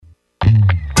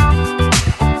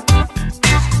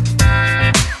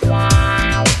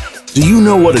Do you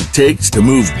know what it takes to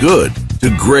move good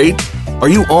to great? Are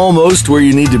you almost where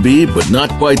you need to be, but not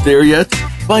quite there yet?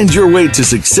 Find your way to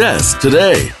success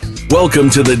today. Welcome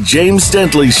to the James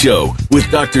Dentley Show with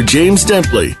Dr. James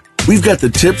Dentley. We've got the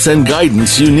tips and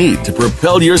guidance you need to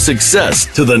propel your success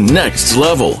to the next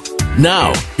level.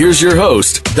 Now, here's your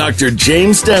host, Dr.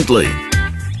 James Dentley.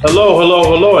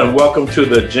 Hello, and welcome to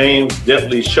the James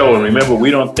Dentley Show. And remember,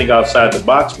 we don't think outside the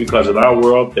box because in our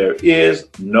world, there is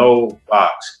no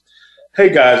box. Hey,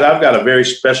 guys, I've got a very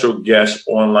special guest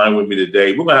online with me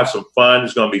today. We're going to have some fun.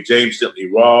 It's going to be James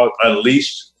Dentley Raw,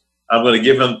 Unleashed. I'm going to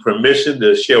give him permission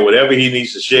to share whatever he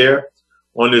needs to share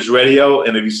on this radio.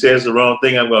 And if he says the wrong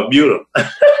thing, I'm going to mute him.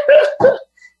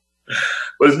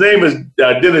 But his name is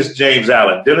Dennis James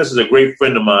Allen. Dennis is a great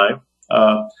friend of mine.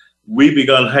 We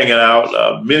begun hanging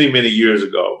out many years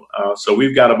ago. So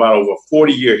we've got about over a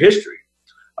 40-year history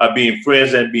of being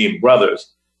friends and being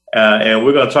brothers. And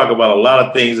we're going to talk about a lot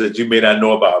of things that you may not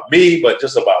know about me, but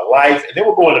just about life. And then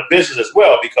we'll go into business as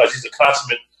well because he's a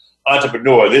consummate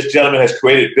entrepreneur. This gentleman has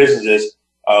created businesses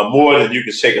more than you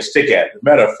can shake a stick at. As a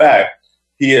matter of fact,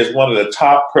 he is one of the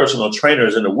top personal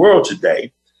trainers in the world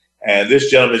today. And this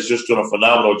gentleman is just doing a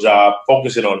phenomenal job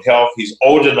focusing on health. He's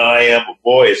older than I am, but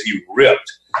boy, is he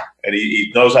ripped. And he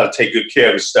knows how to take good care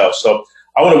of himself. So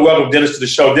I want to welcome Dennis to the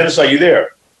show. Dennis, are you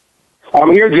there?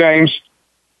 I'm here, James.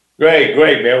 Great,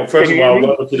 man. Well, first of all,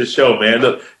 welcome to the show, man.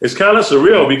 Look, it's kind of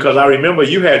surreal because I remember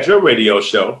you had your radio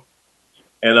show,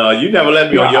 and you never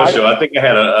let me on your show. I think I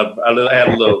had a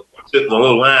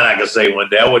little line I could say one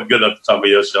day. I wasn't good enough to talk about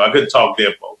your show. I couldn't talk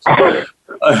then, folks.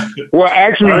 Well,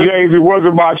 actually, James, it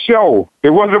wasn't my show.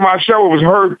 It wasn't my show. It was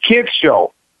Herb Kent's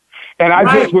show. And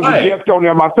I just was a guest on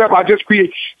there myself. I just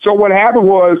created. So what happened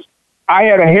was I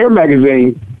had a hair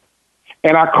magazine,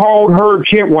 and I called Herb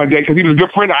Kent one day because he was a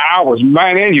good friend of ours,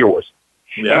 mine and yours.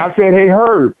 Yeah. And I said, hey,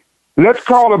 Herb, let's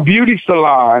call a beauty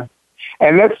salon,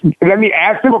 and let me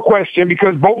ask them a question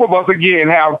because both of us, again,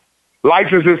 have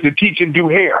licenses to teach and do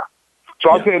hair.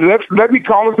 So I said, let's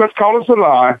call a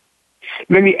salon.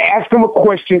 Let me ask them a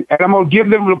question, and I'm going to give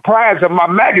them the prize of my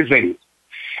magazine.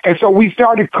 And so we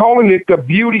started calling it the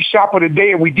Beauty Shop of the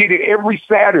Day, and we did it every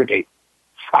Saturday.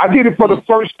 I did it for the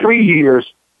first 3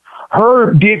 years.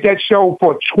 Herb did that show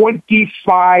for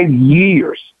 25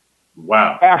 years.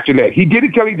 Wow. After that. He did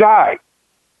it till he died.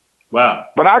 Wow.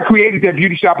 But I created that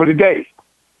Beauty Shop of the Day.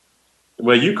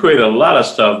 Well, you created a lot of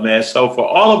stuff, man. So for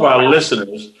all of our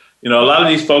listeners, a lot of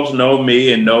these folks know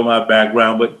me and know my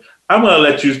background, but I'm going to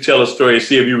let you tell a story and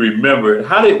see if you remember it.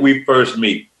 How did we first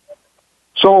meet?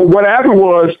 So what happened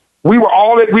was we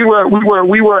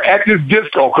were at this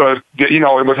disco because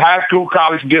it was high school,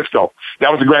 college disco.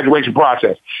 That was the graduation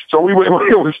process. So we were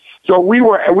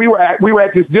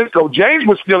at this disco. James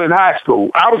was still in high school.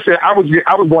 I was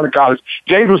going to college.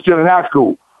 James was still in high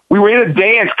school. We were in a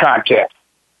dance contest,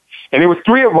 and there was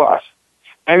three of us.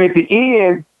 And at the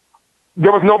end,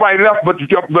 there was nobody left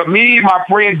but me, my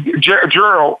friend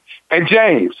Gerald, and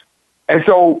James. And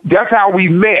so that's how we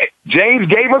met. James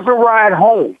gave us a ride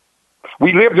home.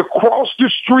 We lived across the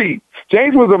street.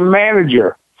 James was a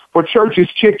manager for Church's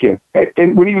Chicken.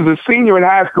 And when he was a senior in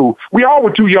high school, we all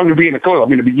were too young to be in the club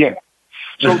in the beginning.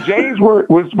 So James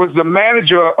was the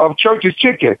manager of Church's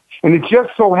Chicken. And it just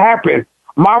so happened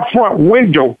my front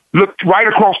window looked right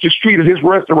across the street of his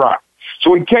restaurant.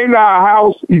 So he came to our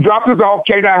house. He dropped us off,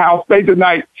 came to our house, stayed the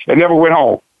night, and never went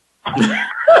home.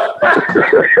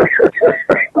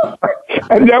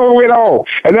 And never went home.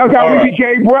 And that's how we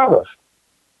became brothers.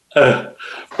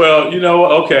 Well,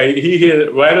 okay, he hit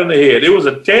it right on the head. It was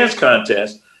a dance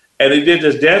contest, and they did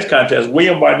this dance contest.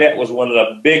 William Barnett was one of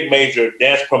the big major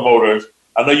dance promoters.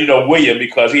 I know you know William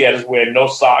because he had us wearing no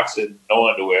socks and no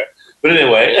underwear. But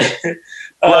anyway,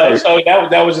 so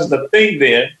that was just a thing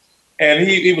then. And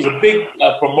he was a big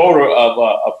promoter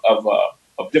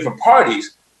of different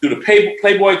parties through the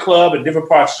Playboy Club in different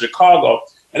parts of Chicago.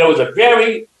 And there was a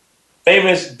very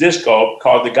famous disco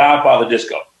called the Godfather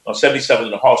Disco on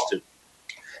 77th and Halston.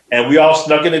 And we all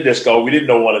snuck in the disco. We didn't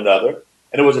know one another.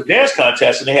 And it was a dance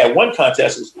contest, and they had one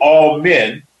contest. It was all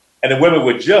men, and the women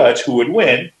would judge who would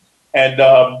win. And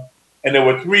there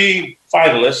were three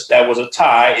finalists. That was a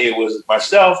tie. It was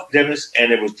myself, Dennis,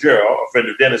 and it was Gerald, a friend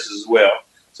of Dennis's as well.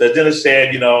 So as Dennis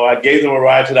said, I gave them a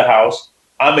ride to the house.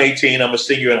 I'm 18. I'm a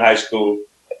senior in high school.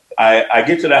 I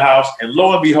get to the house, and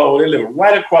lo and behold, they live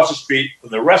right across the street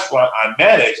from the restaurant I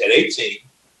managed at 18.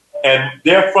 And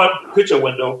their front picture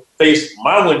window faced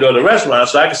my window of the restaurant,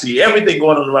 so I could see everything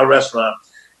going on in my restaurant.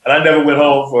 And I never went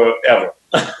home forever.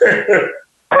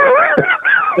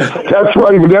 That's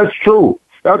funny, but that's true.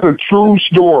 That's a true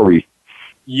story.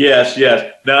 Yes,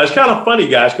 yes. Now, it's kind of funny,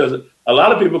 guys, because a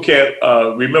lot of people can't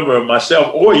remember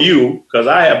myself or you, because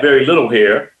I have very little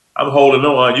hair. I'm holding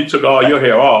on. You took all your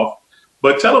hair off.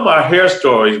 But tell them our hair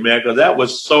stories, man, because that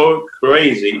was so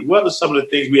crazy. What are some of the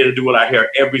things we had to do with our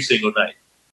hair every single night?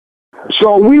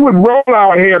 So we would roll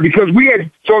our hair because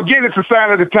so again, it's a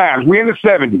sign of the times. We're in the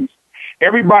 70s.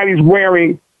 Everybody's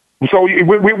wearing, so we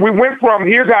went from,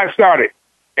 here's how it started.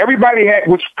 Everybody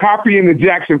was copying the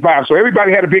Jackson 5, so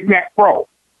everybody had a Big Mac Pro.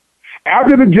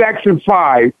 After the Jackson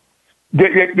 5,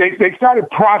 they started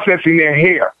processing their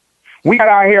hair. We had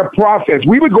our hair processed.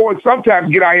 We would go and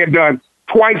sometimes get our hair done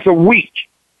twice a week.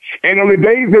 And on the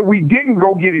days that we didn't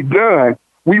go get it done,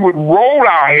 we would roll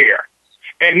our hair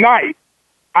at night.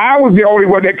 I was the only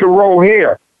one that could roll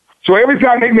hair. So every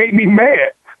time they made me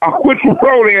mad, I would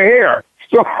roll their hair.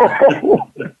 So,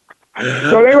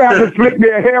 so they would have to flick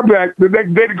their hair back the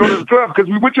next day to go to the club because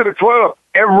we went to the club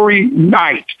every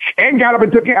night and got up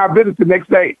and took care of our business the next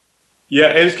day. Yeah,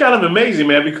 and it's kind of amazing,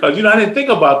 man, because, I didn't think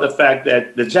about the fact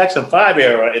that the Jackson 5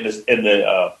 era in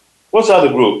the what's the other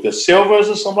group? The Silvers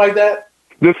or something like that?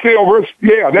 The Silvers,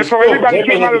 yeah. That's how everybody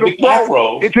came out of the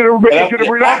flow into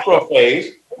the Afro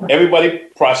phase. Everybody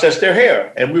processed their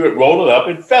hair, and we would roll it up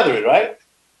and feather it, right?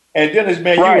 And Dennis,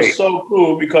 man, you were so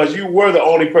cool because you were the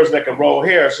only person that could roll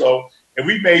hair. So if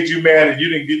we made you mad and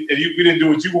we didn't do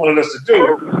what you wanted us to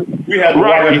do, we had to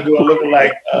walk out the door looking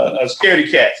like a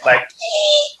scaredy cat, like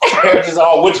hair just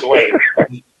all which way.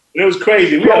 It was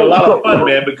crazy. We had a lot of fun,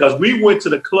 man, because we went to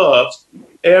the clubs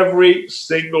every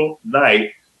single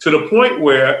night to the point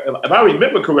where, if I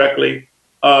remember correctly,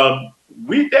 they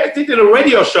did a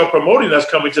radio show promoting us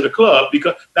coming to the club.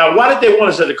 Because now, why did they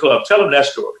want us at the club? Tell them that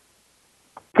story.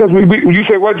 Because you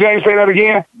say what, James? Say that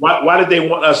again. Why did they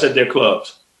want us at their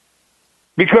clubs?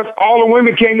 Because all the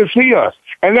women came to see us,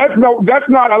 and that's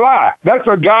not a lie. That's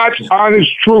a God's honest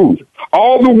truth.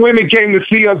 All the women came to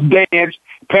see us dance,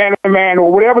 Panama,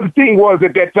 or whatever the thing was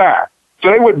at that time.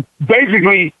 So they would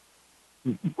basically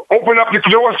open up the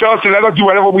doors to us and let us do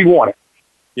whatever we wanted.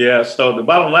 Yeah, so the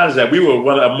bottom line is that we were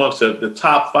one amongst the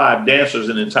top 5 dancers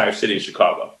in the entire city of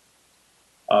Chicago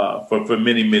for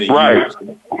many, many years.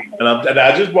 And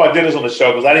I just brought Dennis on the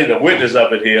show because I need a witness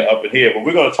up in here. But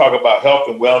we're going to talk about health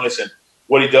and wellness and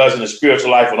what he does in the spiritual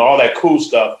life and all that cool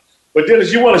stuff. But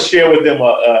Dennis, you want to share with them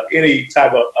any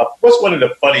type of what's one of the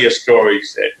funniest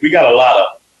stories that we got a lot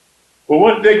of?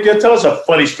 Well, tell us a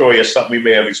funny story or something we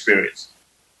may have experienced.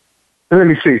 Let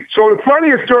me see. So the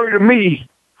funniest story to me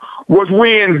was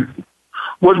when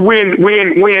we were,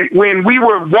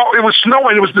 it was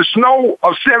snowing. It was the snow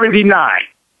of 79.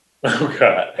 Oh,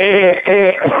 God.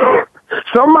 And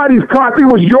somebody's car, I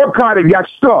think it was your car that got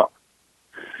stuck.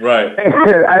 Right.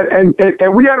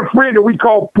 And we had a friend that we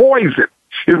called Poison.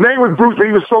 His name was Bruce, but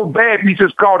he was so bad we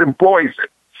just called him Poison.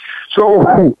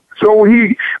 So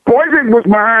Poison was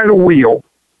behind the wheel,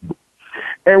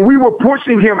 and we were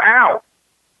pushing him out.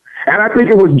 And I think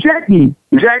it was Jackie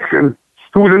Jackson,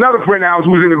 who was another friend of ours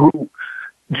who was in the group.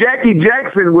 Jackie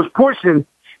Jackson was pushing,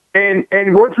 and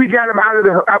once we got him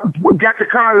got the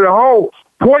car out of the hole,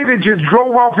 Poison just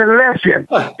drove off and left him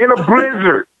in a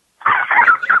blizzard.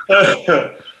 He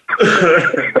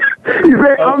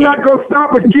said, I'm not going to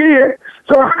stop again,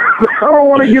 so I don't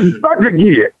want to get stuck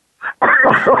again.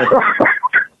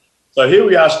 So here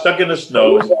we are stuck in the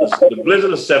snow. It's the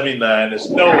blizzard of 79. The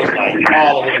snow is like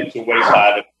all the way to waist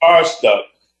high. The car's stuck.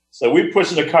 So we're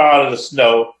pushing the car out of the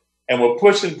snow, and we're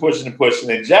pushing.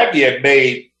 And Jackie had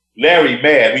made Larry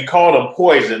mad. We called him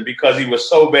Poison because he was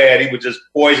so bad. He was just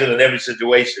poison in every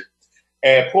situation.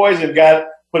 And Poison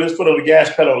put his foot on the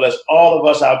gas pedal, left all of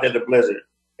us out there in the blizzard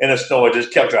in the snow, and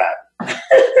just kept driving.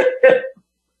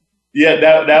 Yeah,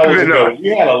 that was good. We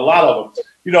had a lot of them.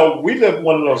 We lived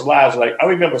one of those lives. Like I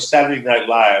remember Saturday Night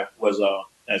Live was,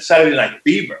 and Saturday Night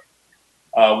Fever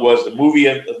was the movie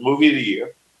of the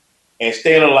year, and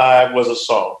Staying Alive was a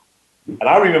song. And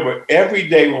I remember every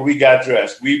day when we got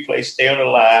dressed, we played Staying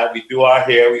Alive. We do our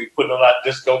hair. We put on our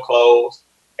disco clothes,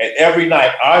 and every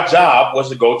night our job was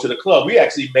to go to the club. We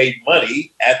actually made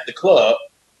money at the club,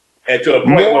 and to a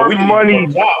point where we didn't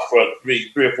have jobs for three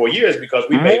or 4 years because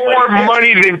we made more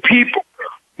money than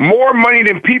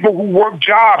people who work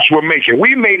jobs were making.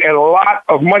 We made a lot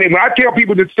of money. When I tell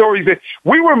people the stories that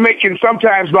we were making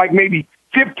sometimes like maybe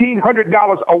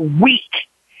 $1,500 a week.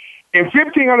 And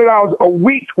 $1,500 a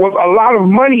week was a lot of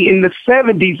money in the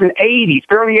 70s and 80s,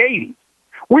 early 80s.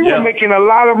 We were making a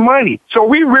lot of money. So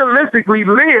we realistically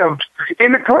lived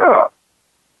in the club.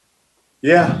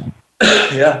 Yeah.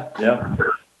 Yeah.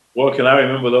 Well, can I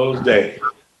remember those days?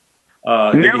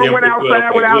 Never went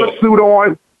outside without a suit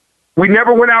on. We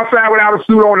never went outside without a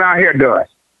suit on, our hair done.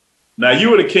 Now,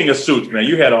 you were the king of suits, man.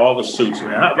 You had all the suits,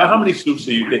 man. How many suits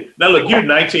do you think? Now, look, you're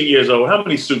 19 years old. How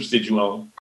many suits did you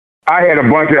own? I had a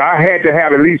bunch I had to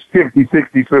have at least 50,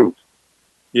 60 suits.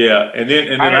 Yeah, and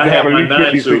then I have my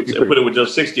 9 suits and put it with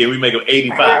just 60, and we make them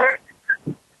 85.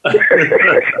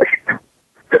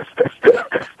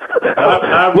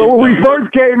 Well, when we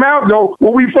first came out,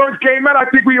 I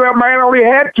think we might only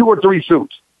had 2 or 3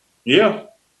 suits. Yeah.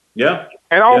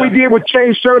 And all we did was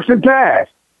change shirts and ties.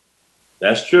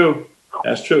 That's true.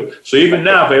 So even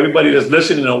now, for everybody that's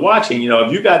listening and watching,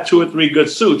 if you got 2 or 3 good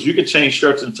suits, you can change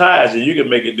shirts and ties, and you can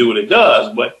make it do what it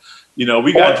does. But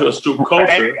we got into a suit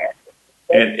culture,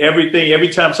 and every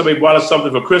time somebody brought us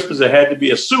something for Christmas, it had to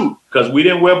be a suit because we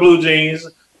didn't wear blue jeans.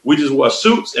 We just wore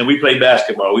suits and we played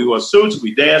basketball. We wore suits,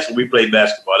 we danced, and we played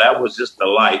basketball. That was just the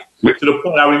life. To the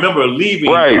point I remember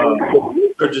leaving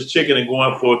Church's Chicken and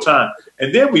going full time.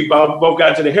 And then we both got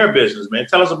into the hair business, man.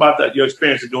 Tell us about your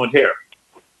experience of doing hair.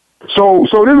 So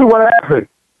this is what happened.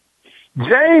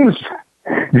 James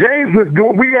was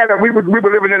doing. We were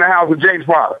living in the house with James'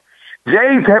 father.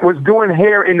 James was doing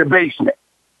hair in the basement.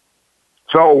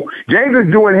 So James was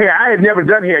doing hair. I had never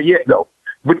done hair yet though.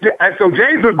 So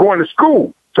James was going to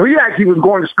school. So he actually was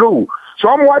going to school. So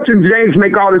I'm watching James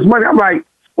make all this money. I'm like,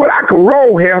 well, I can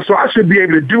roll hair, so I should be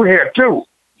able to do hair too.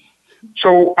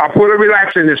 So I put a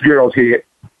relaxer in this girl's head.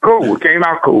 Cool. It came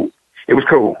out cool. It was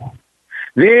cool.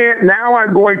 Then now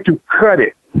I'm going to cut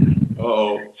it.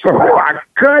 Uh-oh. So I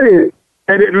cut it,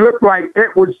 and it looked like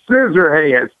it was scissor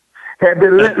hands had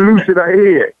been let loose in her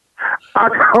head. I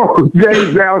called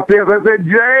James downstairs. I said,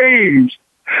 James,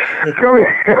 come and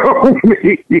help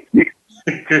me.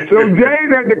 So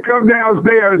James had to come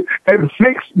downstairs and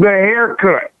fix the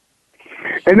haircut.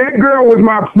 And that girl was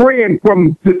my friend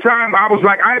from the time I was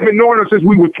I had been knowing her since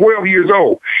we were 12 years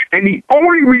old. And the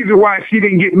only reason why she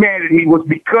didn't get mad at me was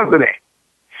because of that.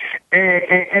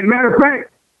 And matter of fact,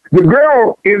 the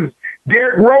girl is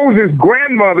Derrick Rose's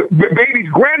grandmother, baby's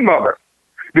grandmother.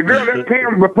 The girl that's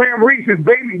Pam Reese's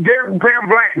baby, Pam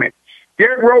Blackman.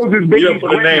 Derrick Rose's baby's grandmother. You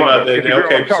put a name out there.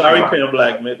 Okay, sorry, Pam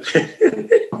Blackman.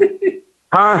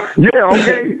 Yeah,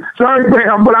 okay. Sorry,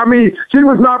 Pam, but I mean, she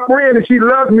was my friend, and she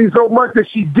loved me so much that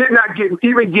she did not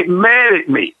even get mad at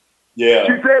me. Yeah.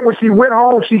 She said when she went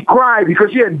home, she cried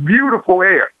because she had beautiful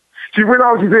hair. She went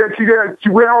home, she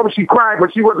went home, she cried,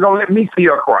 but she wasn't going to let me see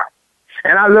her cry.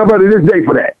 And I love her to this day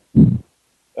for that.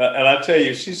 And I tell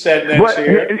you, she sat in that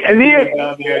chair, and then,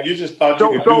 down there, you just thought you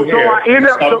could do hair. So I ended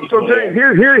up,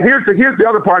 here's the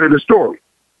other part of the story.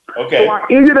 Okay. So I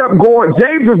ended up going,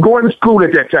 James was going to school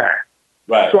at that time.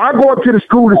 Right. So I go up to the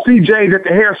school to see James at the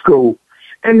hair school.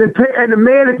 And the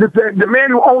man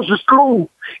who owns the school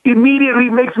immediately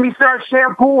makes me start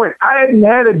shampooing. I hadn't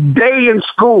had a day in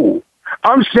school.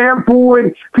 I'm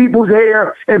shampooing people's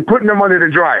hair and putting them under the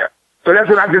dryer. So that's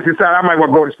when I just decided I might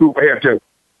want to go to school for hair too.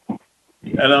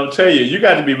 And I'll tell you, you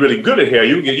got to be really good at hair.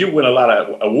 You win a lot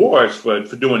of awards for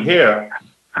doing hair.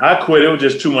 I quit. It was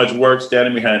just too much work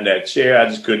standing behind that chair. I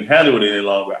just couldn't handle it any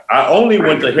longer. I only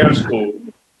went to hair school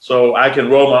so I can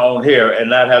roll my own hair and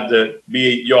not have to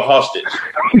be your hostage.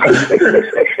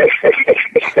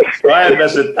 So I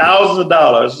invested thousands of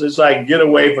dollars just so I can get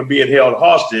away from being held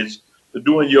hostage to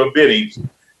doing your biddings.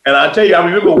 And I tell you, I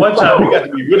remember one time we got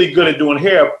to be really good at doing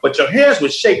hair, but your hands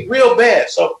would shake real bad.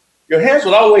 So your hands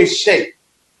would always shake.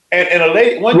 And a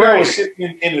lady, one girl was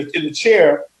sitting in the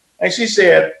chair, and she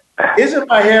said, "Isn't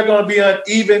my hair going to be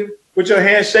uneven with your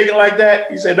hands shaking like that?"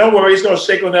 He said, "Don't worry, it's going to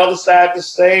shake on the other side the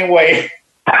same way."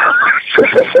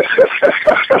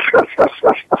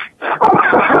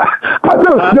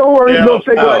 Don't worry, it's going to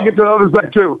shake when I get to the other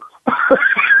side too.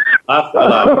 I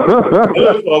fell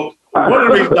out. One of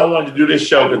the reasons I wanted to do this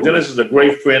show, because Dennis is a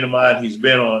great friend of mine. He's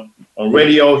been on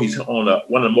radio. He's on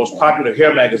one of the most popular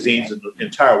hair magazines in the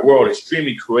entire world.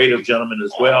 Extremely creative gentleman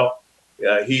as well.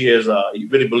 He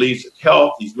really believes in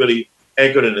health. He's really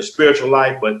anchored in the spiritual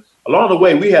life. But along the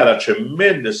way, we had a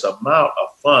tremendous amount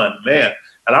of fun, man.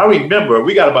 And I remember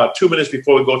we got about 2 minutes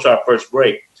before we go to our first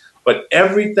break. But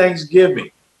every Thanksgiving,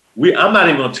 I'm not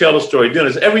even going to tell the story.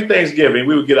 Dennis, every Thanksgiving,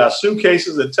 we would get our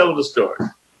suitcases and tell the story.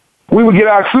 We would get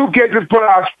our suitcases, put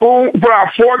our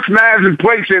forks, knives, and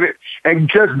plates in it, and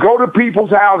just go to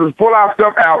people's houses, pull our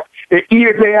stuff out, and eat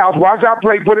at their house. Wash our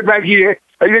plate, put it back here,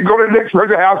 and then go to the next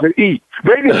person's house and eat.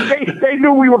 They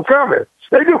knew we were coming.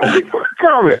 They knew we were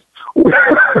coming.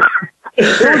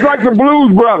 It was like the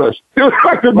Blues Brothers.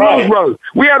 Brothers.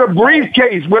 We had a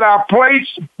briefcase with our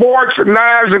plates, forks,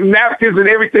 knives, and napkins and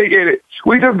everything in it.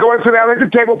 We just go and sit down at the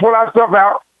table, pull our stuff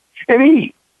out, and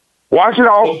eat. Wash it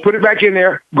off, put it back in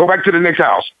there, go back to the next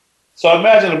house. So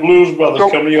imagine the Blues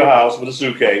Brothers come to your house with a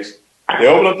suitcase, They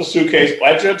open up the suitcase,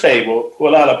 at your table,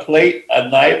 pull out a plate, a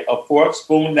knife, a fork,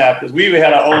 spoon, napkins. We even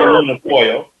had our own aluminum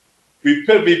foil. We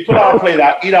pull our plate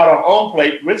out, eat out our own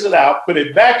plate, rinse it out, put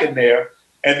it back in there,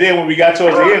 and then when we got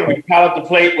towards the end, we pile up the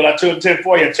plate with our 2 and 10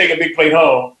 foil and take a big plate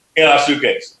home in our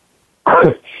suitcase.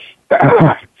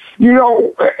 You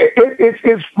know,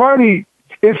 it's funny.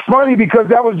 It's funny because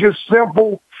that was just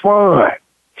simple fun.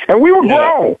 And we were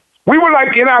grown. We were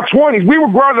like in our 20s. We were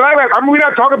grown. I mean, we're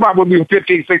not talking about when we were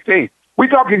 15, 16. We're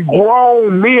talking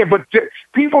grown men, but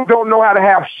people don't know how to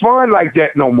have fun like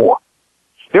that no more.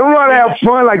 They don't know how to have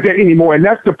fun like that anymore, and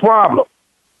that's the problem.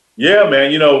 Yeah,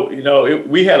 man.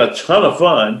 We had a ton of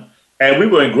fun, and we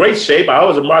were in great shape. I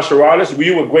was a martial artist.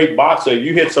 You were a great boxer. If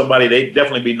you hit somebody, they'd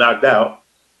definitely be knocked out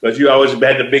because you always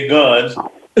had the big guns.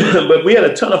 But we had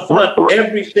a ton of fun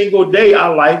every single day.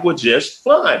 Our life was just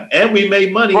fun, and we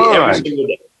made money every single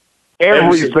day.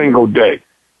 Every single day.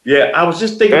 Yeah, I was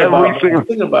just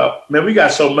thinking about, man, we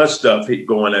got so much stuff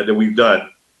going on that we've done.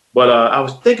 But I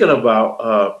was thinking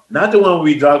about not the one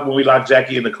we locked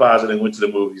Jackie in the closet and went to the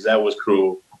movies. That was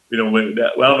cruel. I don't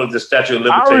know the statute of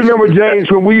limitations. I remember, James,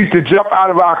 when we used to jump out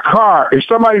of our car if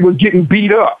somebody was getting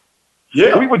beat up.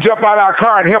 Yeah, we would jump out of our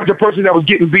car and help the person that was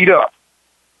getting beat up.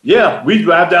 Yeah, we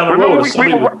drive down the road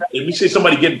and we see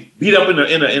somebody getting beat up or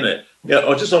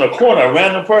just on a corner, a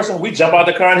random person. We jump out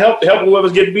the car and help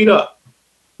whoever's getting beat up.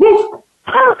 Woo!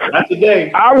 Not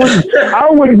today. I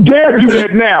wouldn't dare do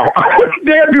that now. I wouldn't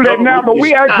dare do that now, but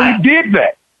we actually did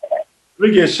that.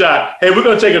 We get shot. Hey, we're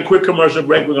going to take a quick commercial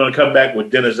break. We're going to come back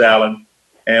with Dennis Allen,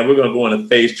 and we're going to go into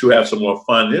phase 2, have some more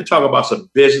fun, then talk about some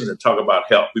business and talk about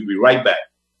health. We'll be right back.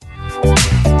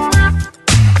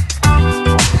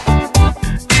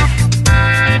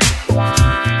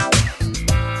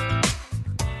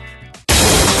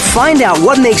 Find out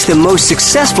what makes the most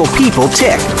successful people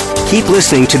tick. Keep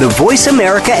listening to the Voice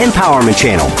America Empowerment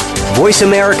Channel.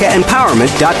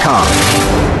 VoiceAmericaEmpowerment.com.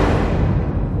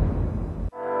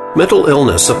 Mental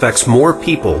illness affects more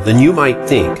people than you might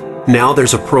think. Now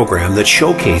there's a program that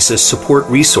showcases support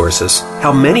resources,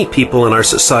 how many people in our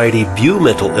society view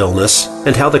mental illness,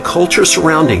 and how the culture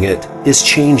surrounding it is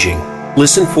changing.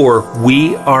 Listen for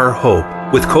We Are Hope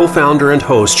with co-founder and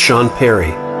host Sean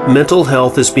Perry. Mental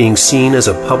health is being seen as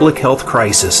a public health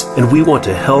crisis, and we want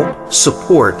to help,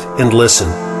 support, and listen.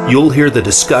 You'll hear the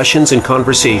discussions and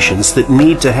conversations that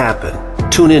need to happen.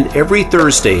 Tune in every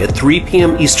Thursday at 3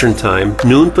 p.m. Eastern Time,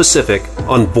 noon Pacific,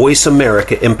 on Voice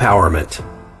America Empowerment.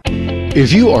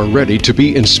 If you are ready to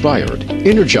be inspired,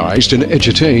 energized, and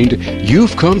edutained,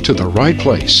 you've come to the right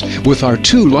place with our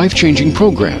 2 life-changing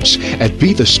programs at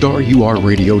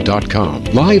BeTheStarYouAreRadio.com.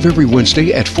 Live every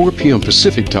Wednesday at 4 p.m.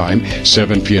 Pacific Time,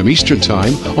 7 p.m. Eastern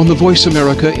Time on the Voice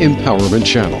America Empowerment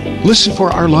Channel. Listen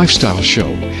for our lifestyle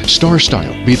show, Star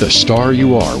Style, Be the Star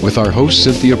You Are, with our host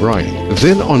Cynthia Bryan.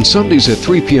 Then on Sundays at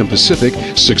 3 p.m. Pacific,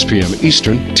 6 p.m.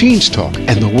 Eastern, Teens Talk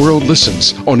and the World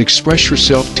Listens on Express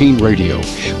Yourself Teen Radio.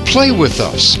 Play with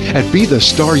us at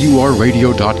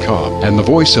BeTheStarYouAreRadio.com and the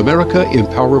Voice America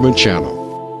Empowerment Channel.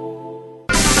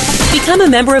 Become a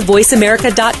member of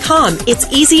VoiceAmerica.com. It's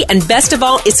easy, and best of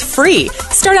all, it's free.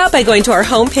 Start out by going to our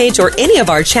homepage or any of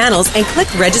our channels and click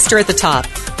register at the top.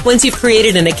 Once you've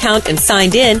created an account and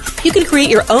signed in, you can create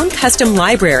your own custom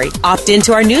library, opt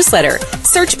into our newsletter,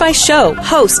 search by show,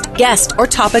 host, guest, or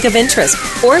topic of interest,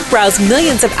 or browse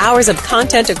millions of hours of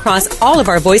content across all of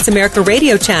our Voice America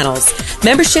radio channels.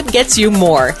 Membership gets you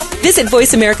more. Visit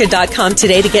VoiceAmerica.com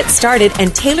today to get started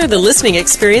and tailor the listening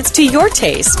experience to your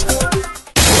taste.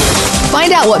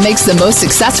 Find out what makes the most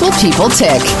successful people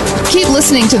tick. Keep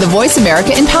listening to the Voice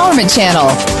America Empowerment Channel.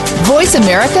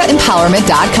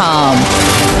 VoiceAmericaEmpowerment.com.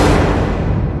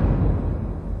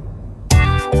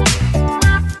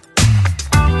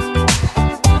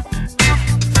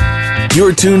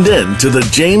 You're tuned in to The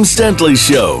James Dentley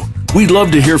Show. We'd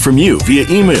love to hear from you via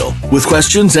email with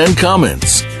questions and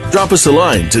comments. Drop us a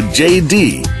line to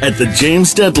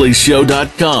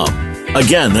jd@thejamesdentleyshow.com.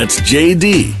 Again, that's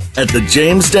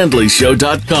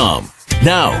jd@thejamesdentleyshow.com.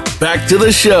 Now, back to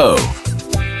the show.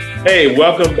 Hey,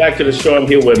 welcome back to the show. I'm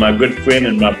here with my good friend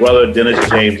and my brother, Dennis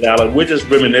James Allen. We're just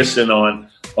reminiscing on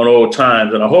old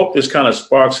times, and I hope this kind of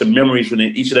sparks some memories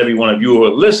within each and every one of you who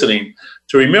are listening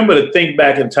to remember to think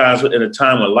back in a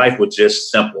time when life was just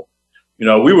simple. You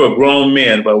know, we were grown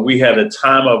men, but we had a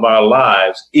time of our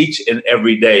lives. Each and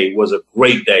every day was a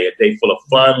great day, a day full of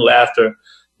fun, laughter,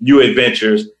 new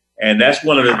adventures. And that's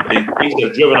one of the things that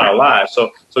have driven our lives.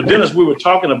 So Dennis, we were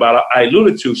talking about, I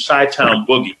alluded to Chi-Town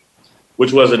Boogie,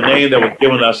 which was a name that was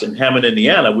given us in Hammond,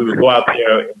 Indiana. We would go out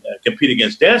there and compete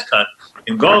against dance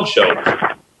and gong shows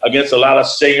against a lot of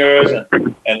singers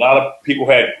and a lot of people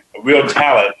who had real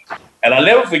talent. And I'll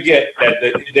never forget that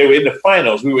they were in the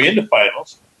finals. We were in the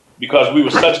finals because we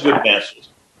were such good dancers.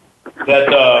 That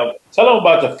tell them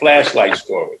about the flashlight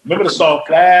story. Remember the song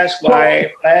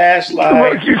Flashlight,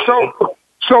 Flashlight?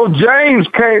 So James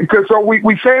came, because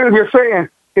we're saying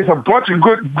it's a bunch of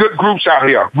good groups out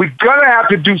here. We're gonna have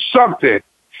to do something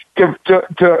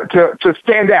to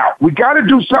stand out. We got to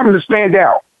do something to stand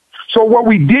out. So what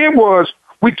we did was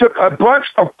we took a bunch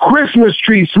of Christmas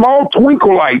trees, small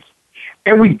twinkle lights,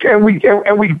 and we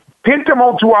pinned them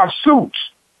onto our suits.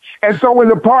 And so when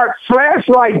the part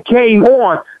flashlight came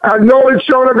on, I know it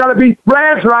showed up going to be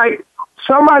flashlight.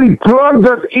 Somebody plugged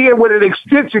us in with an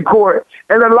extension cord,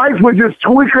 and the lights were just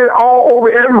twinkling all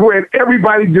over everywhere, and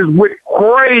everybody just went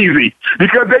crazy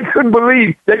because they couldn't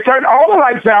believe. They turned all the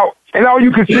lights out, and all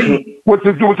you could see was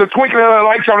the twinkling of the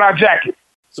lights on our jacket.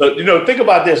 So, think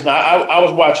about this. Now, I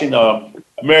was watching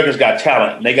America's Got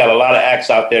Talent, and they got a lot of acts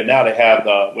out there now. They have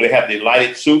where they have the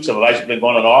lighted suits, and the lights have been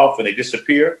going on and off, and they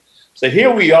disappear. So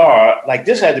here we are, like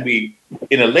this had to be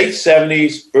in the late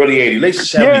 70s, early 80s, late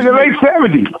 70s. Yeah, in the late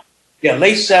 70s. Yeah,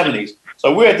 late 70s.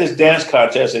 So we're at this dance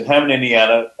contest in Hammond,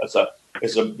 Indiana.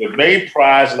 The main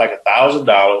prize is like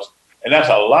 $1,000, and that's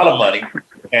a lot of money.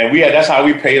 And that's how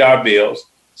we paid our bills.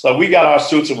 So we got our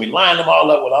suits and we lined them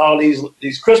all up with all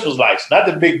these Christmas lights, not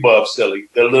the big bulbs, silly,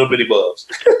 the little bitty bulbs.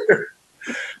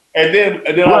 and then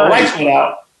our lights went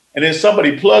out. And then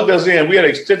somebody plugged us in. We had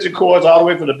extension cords all the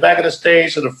way from the back of the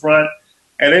stage to the front.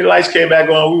 And then the lights came back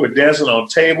on. We were dancing on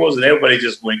tables, and everybody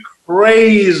just went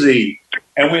crazy.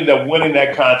 And we ended up winning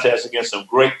that contest against some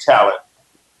great talent.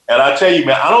 And I tell you,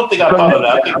 man, I don't think I thought of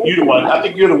that. I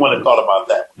think you're the one that thought about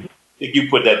that. I think you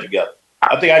put that together.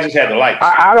 I think I just had the lights.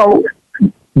 I don't.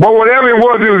 But whatever it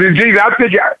was geez, I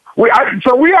think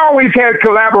so we always had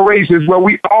collaborations where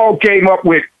we all came up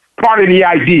with part of the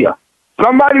idea.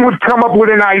 Somebody would come up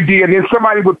with an idea, and then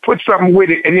somebody would put something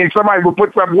with it, and then somebody would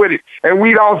put something with it, and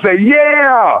we'd all say,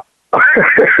 yeah.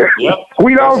 Yep.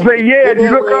 We'd all say, yeah.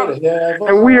 You look up,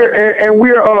 and we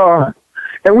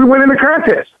win in the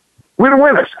contest. We're the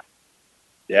winners.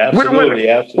 Yeah, absolutely.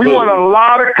 We won a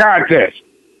lot of contests.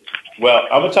 Well,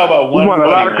 I'm gonna talk about one. We won a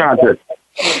lot of contests.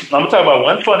 I'm gonna talk about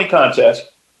one funny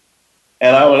contest,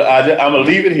 and I'm gonna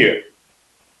leave it here.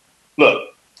 Look.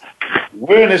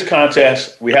 We're in this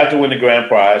contest. We have to win the grand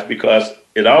prize because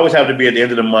it always have to be at the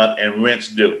end of the month and rent's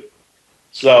due.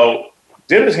 So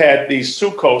Dennis had these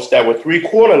suit coats that were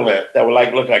 3/4 length that were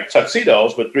look like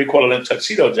tuxedos, but 3/4 length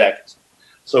tuxedo jackets.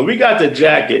 So we got the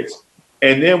jackets,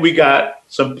 and then we got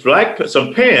some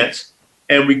pants,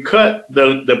 and we cut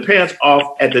the pants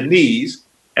off at the knees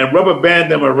and rubber band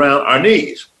them around our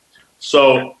knees.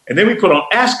 So, and then we put on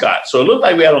ascot. So it looked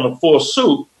like we had on a full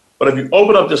suit. But if you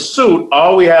open up the suit,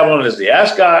 all we have on is the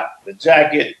ascot, the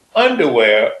jacket,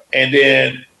 underwear, and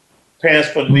then pants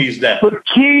from the knees down.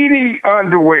 Bikini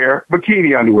underwear.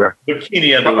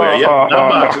 Yeah.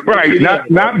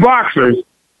 Not boxers.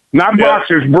 Not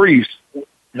boxers, briefs.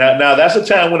 Now that's a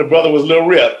time when the brother was a little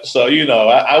ripped. So,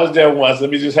 I was there once.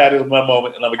 Let me just have this one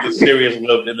moment, and I'm going to get serious a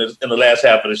little bit in the last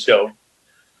half of the show.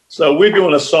 So we're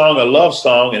doing a love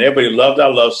song, and everybody loved our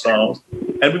love songs.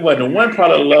 And we went to one part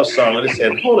of the love song, and they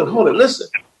said, hold it, listen.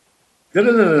 No,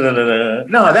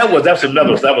 that's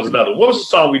another one. That was another one. What was the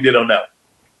song we did on that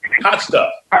one? Hot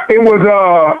Stuff. It was,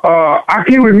 I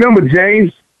can't remember,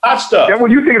 James. Hot Stuff. That's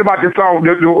what you thinking about the song,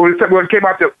 when it came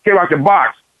out the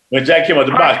box. When Jack came out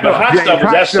the box. But Hot Stuff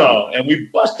was that song. And we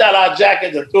bust out our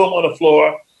jackets and threw them on the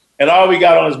floor, and all we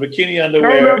got on is bikini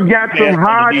underwear. Showed up got some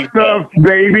hot stuff,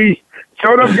 baby.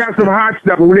 Showed up got some hot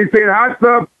stuff. When they said hot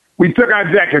stuff, we took our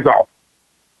jackets off.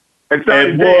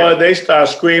 And boy, they started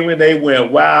screaming. They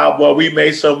went, wow, boy, we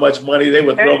made so much money. They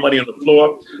would throw money on the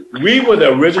floor. We were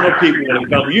the original people when it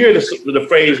comes. You hear the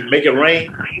phrase, make it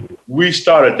rain? We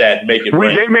started that, make it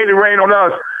rain. They made it rain on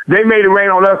us. They made it rain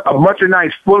on us a bunch of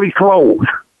nights fully clothed.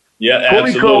 Yeah,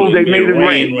 absolutely. Fully clothed, they made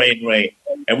it rain.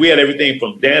 And we had everything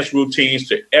from dance routines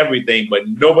to everything, but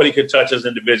nobody could touch us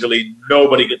individually.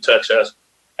 Nobody could touch us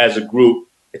as a group.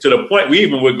 And to the point we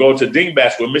even would go to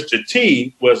Dingbats where Mr.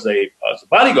 T was a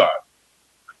bodyguard.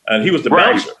 And he was the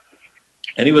bouncer.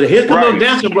 And he was, here's the little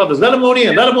dancing brothers. Let them on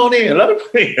in, let them on in, let them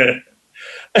in.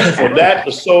 From that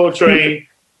to Soul Train,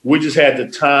 we just had the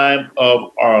time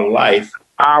of our life.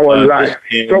 Our life.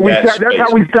 So that's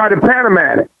how we started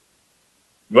Panamaning.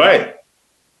 Right.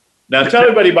 Now tell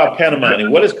everybody about Panamaning.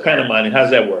 What is Panamaning? How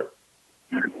does that work?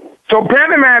 So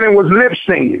Panamaning was lip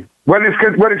singing. What is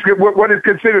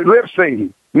considered lip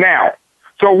singing now?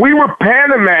 So we were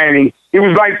Panamaning. It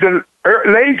was like the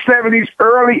late 70s,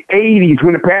 early 80s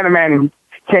when the Panamaning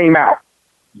came out.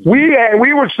 We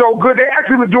were so good. They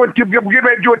actually were getting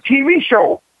ready to do a TV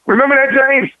show. Remember that,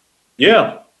 James?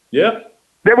 Yeah. Yeah.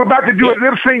 They were about to do a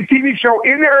lip sync TV show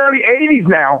in the early 80s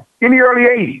now, in the early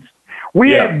 80s.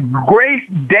 We had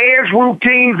great dance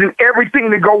routines and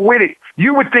everything to go with it.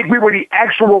 You would think we were the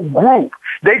actual group.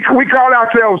 We called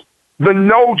ourselves the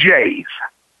No Jays.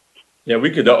 Yeah,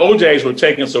 the OJs were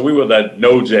taken, so we were the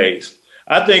No Jays.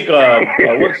 I think,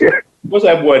 what's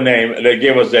that boy name that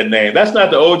gave us that name? That's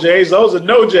not the OJs. Those are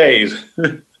No Jays.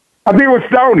 I think it was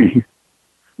Stoney.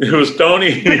 It was Stoney?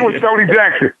 I think it was Stoney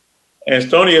Jackson. And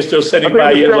Stoney is still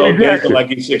 75 years old, dancing like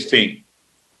he's 16.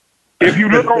 If you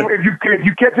look on, if you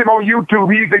catch him on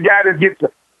YouTube, he's the guy that gets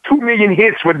 2 million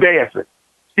hits for dancing.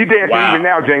 He dances even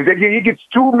now, James. He gets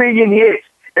 2 million hits.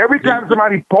 Every time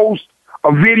somebody posts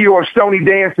a video of Stoney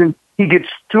dancing, he gets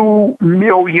 2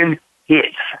 million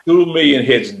hits. 2 million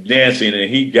hits dancing,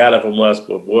 and he got it from us,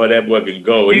 but boy, that boy can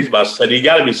go. He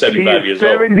got to be 75 years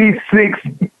old.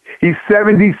 He's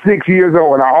 76 years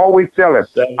old, and I always tell him,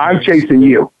 I'm chasing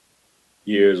you.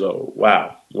 Years old.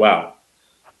 Wow.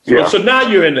 Yeah. So now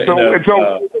you're in the...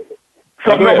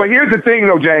 but here's the thing,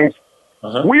 though, James.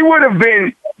 We would have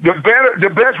been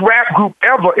the best rap group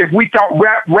ever if we thought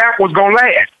rap was going to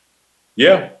last.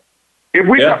 Yeah.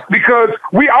 Because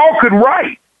we all could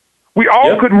write. We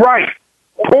all could write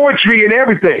poetry and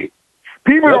everything.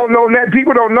 People don't know that.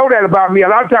 People don't know that about me. A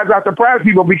lot of times I surprise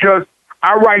people because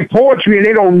I write poetry and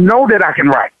they don't know that I can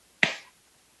write.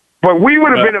 But we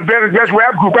would have been the best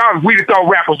rap group out if we thought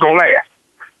rap was going to last.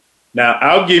 Now,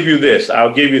 I'll give you this. I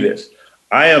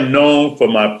am known for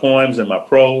my poems and my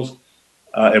prose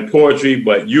and poetry,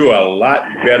 but you are a lot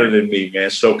better than me, man.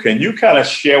 So can you kind of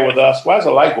share with us, why is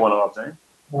the light going on, James?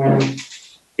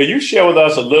 Can you share with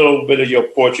us a little bit of your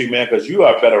poetry, man? Because you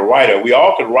are a better writer. We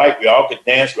all could write, we all could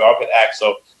dance, we all could act.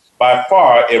 So by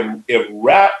far, if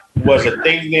rap was a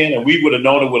thing then and we would have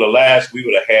known it would have lasted, we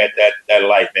would have had that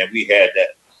life, man. We had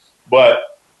that.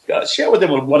 But share with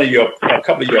them a couple of your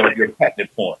patented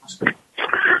poems.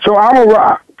 So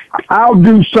I'll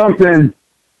do something.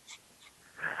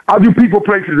 I'll do people,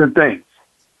 places, and things.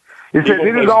 It says,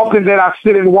 it is often that I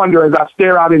sit and wonder as I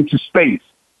stare out into space.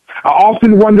 I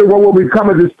often wonder what will become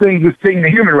of this thing, the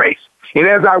human race. And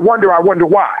as I wonder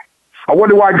why. I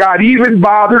wonder why God even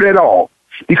bothered at all.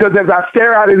 Because as I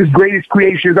stare out at his greatest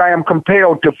creations, I am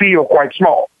compelled to feel quite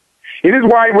small. In his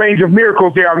wide range of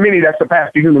miracles, there are many that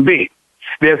surpass the human being.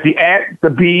 There's the ant, the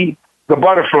bee, the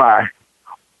butterfly,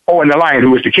 and the lion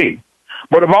who is the king.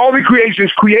 But of all the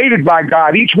creations created by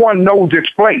God, each one knows its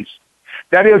place.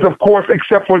 That is, of course,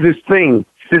 except for this thing,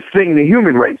 the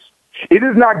human race. It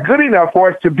is not good enough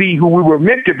for us to be who we were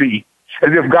meant to be,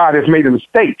 as if God has made a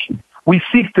mistake. We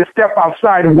seek to step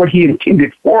outside of what he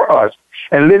intended for us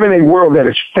and live in a world that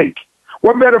is fake.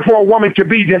 What better for a woman to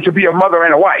be than to be a mother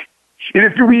and a wife? It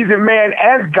is the reason man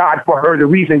asked God for her, the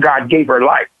reason God gave her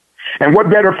life. And what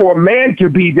better for a man to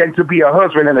be than to be a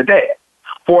husband and a dad?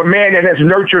 For a man that has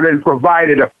nurtured and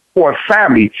provided for a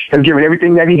family and given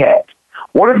everything that he had.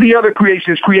 One of the other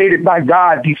creations created by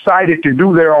God decided to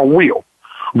do their own will.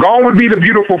 Gone would be the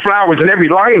beautiful flowers and every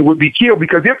lion would be killed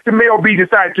because if the male bee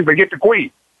decided to forget the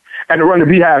queen and to run the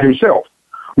beehive himself,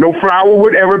 no flower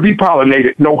would ever be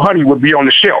pollinated, no honey would be on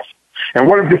the shelf. And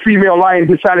what if the female lion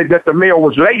decided that the male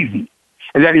was lazy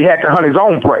and that he had to hunt his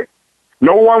own prey?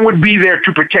 No one would be there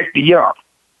to protect the young,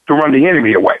 to run the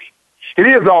enemy away. It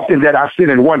is often that I sit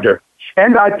and wonder,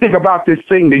 and I think about this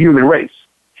thing, the human race.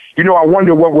 You know, I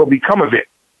wonder what will become of it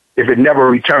if it never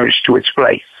returns to its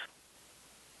place.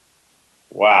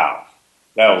 Wow.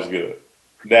 That was good.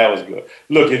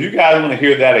 Look, if you guys want to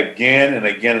hear that again and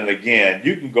again and again,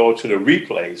 you can go to the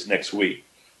replays next week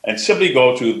and simply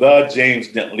go to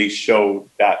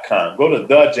thejamesdentleyshow.com. Go to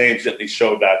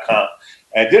thejamesdentleyshow.com.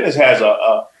 And Dennis has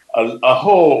a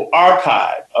whole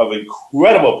archive of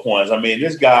incredible poems. I mean,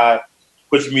 this guy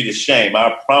puts me to shame.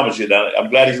 I promise you that. I'm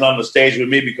glad he's not on the stage with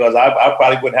me because I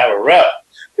probably wouldn't have a rep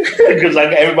because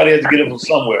everybody has to get it from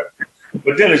somewhere.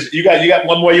 But Dennis, you got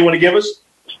one more you want to give us?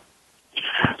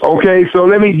 Okay, so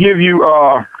let me give you.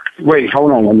 Wait,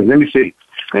 hold on. Let me see.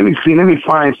 Let me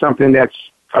find something that's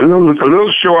a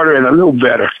little shorter and a little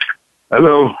better.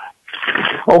 Okay,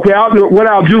 what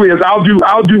I'll do is I'll do.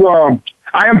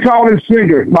 I am tall and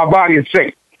slender. My body is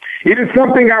safe. It is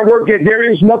something I work at. There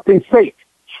is nothing fake.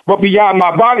 But beyond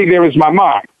my body, there is my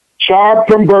mind. Sharp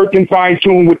from birth and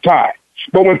fine-tuned with time.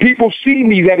 But when people see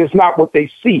me, that is not what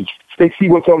they see. They see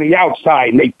what's on the outside,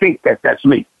 and they think that that's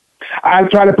me. I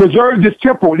try to preserve this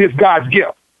temple. It is God's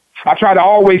gift. I try to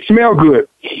always smell good.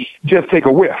 Just take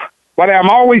a whiff. But I'm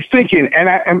always thinking,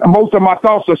 and most of my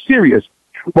thoughts are serious.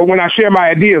 But when I share my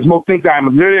ideas, most think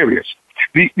I'm delirious.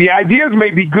 The ideas may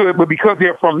be good, but because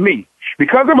they're from me.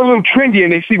 Because I'm a little trendy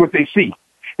and they see what they see.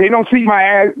 They don't see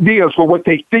my ideas for what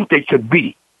they think they could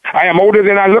be. I am older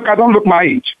than I look. I don't look my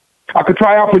age. I could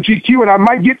try out for GQ and I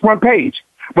might get front page,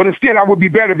 but instead I would be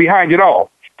better behind it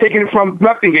all, taking it from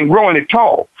nothing and growing it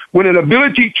tall. With an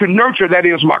ability to nurture, that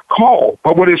is my call,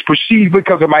 but what is perceived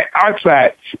because of my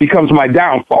outside becomes my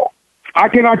downfall. I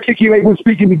can articulate when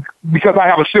speaking because I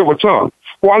have a silver tongue,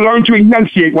 or I learned to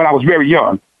enunciate when I was very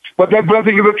young. But that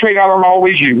blessing is a trait I don't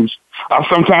always use. I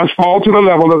sometimes fall to the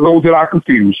level of those that I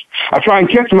confuse. I try and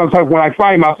catch myself when I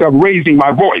find myself raising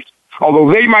my voice.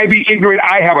 Although they might be ignorant,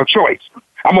 I have a choice.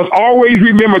 I must always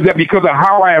remember that because of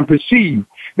how I am perceived,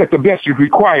 that the best is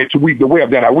required to weave the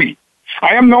web that I weave.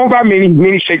 I am known by many,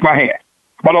 many shake my hand.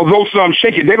 But although some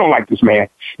shake it, they don't like this man.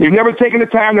 They've never taken the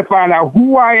time to find out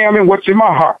who I am and what's in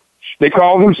my heart. They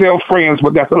call themselves friends,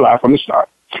 but that's a lie from the start.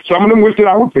 Some of them wish that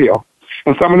I would fail,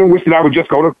 and some of them wish that I would just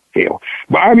go to hell.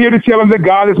 But I'm here to tell them that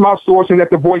God is my source and that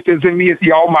the voice that's in me is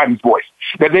the Almighty's voice,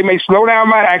 that they may slow down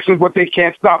my actions, but they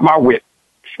can't stop my wit.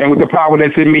 And with the power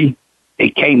that's in me, they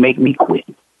can't make me quit.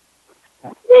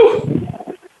 Woo.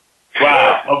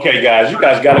 Wow. Okay, guys, you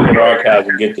guys got to go to archives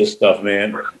and get this stuff,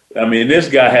 man. I mean, this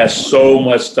guy has so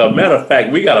much stuff. Matter of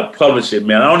fact, we got to publish it,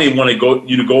 man. I don't even want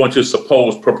you to go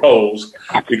into propose,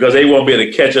 because they won't be able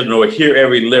to catch it nor hear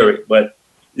every lyric. But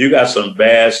you got some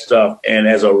bad stuff. And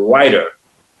as a writer,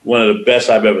 one of the best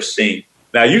I've ever seen.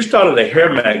 Now, you started a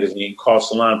hair magazine called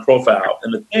Salon Profile.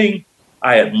 And the thing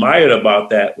I admired about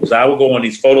that was I would go on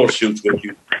these photo shoots with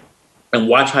you and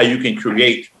watch how you can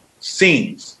create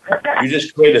scenes. You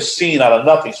just create a scene out of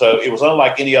nothing. So it was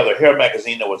unlike any other hair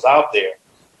magazine that was out there.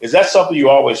 Is that something you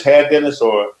always had, Dennis,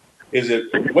 or where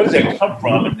does it come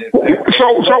from?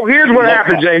 So here's what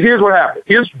happened, James. Here's what happened.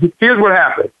 Here's what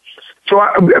happened. So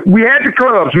we had the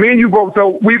clubs. Me and you both.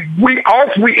 So we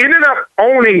ended up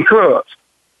owning clubs.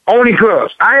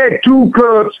 I had two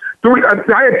clubs.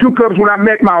 I had two clubs when I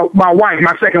met my wife,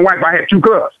 my second wife. I had two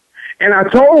clubs, and I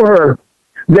told her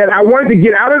that I wanted to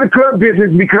get out of the club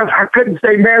business because I couldn't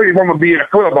stay married if I'm gonna be in a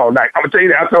club all night. I'm gonna tell you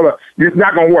that. I told her it's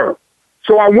not gonna work.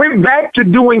 So I went back to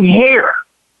doing hair,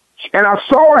 and I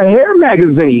saw a hair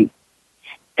magazine.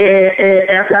 And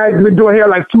after I had been doing hair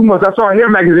like 2 months, I saw a hair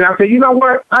magazine. I said, you know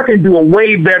what? I can do a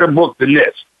way better book than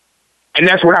this. And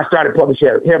that's when I started publishing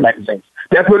hair magazines.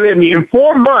 That's what led me. In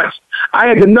 4 months, I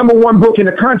had the #1 book in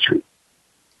the country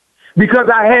because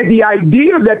I had the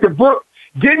idea that the book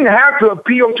didn't have to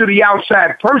appeal to the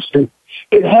outside person.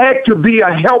 It had to be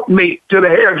a helpmate to the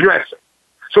hairdresser.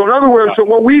 So in other words, so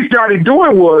what we started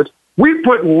doing was we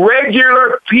put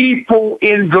regular people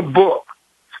in the book.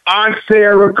 Aunt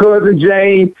Sarah, Cousin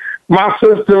Jane, my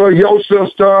sister, your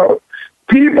sister,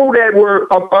 people that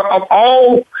were of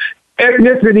all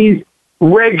ethnicities,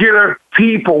 regular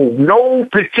people, no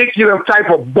particular type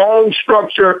of bone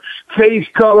structure, face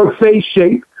color, face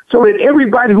shape, so that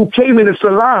everybody who came in the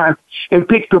salon and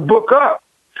picked the book up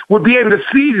would be able to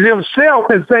see themselves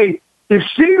and say, if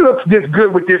she looks this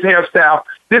good with this hairstyle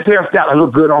will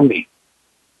look good on me.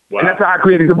 Wow. And that's how I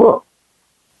created the book.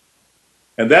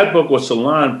 And that book was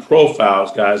Salon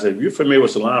Profiles, guys. If you're familiar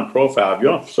with Salon Profile, if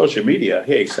you're on social media,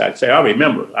 hey, I'd say I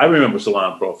remember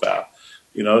Salon Profile.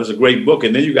 You know, it's a great book.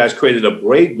 And then you guys created a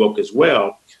braid book as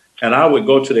well. And I would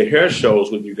go to the hair shows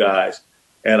with you guys,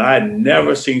 and I had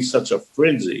never seen such a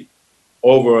frenzy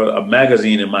over a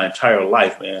magazine in my entire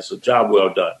life, man. It's a job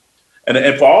well done.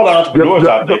 And for all the entrepreneurs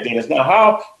out there, Dennis,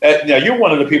 now you're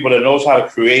one of the people that knows how to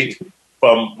create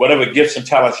from whatever gifts and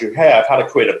talents you have, how to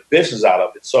create a business out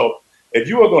of it. So if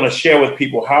you were going to share with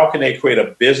people how can they create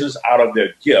a business out of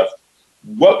their gift,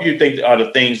 what do you think are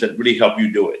the things that really help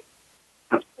you do it?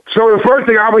 So the first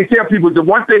thing I always tell people, the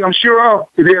one thing I'm sure of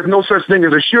is there's no such thing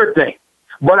as a sure thing.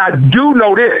 But I do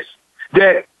know this,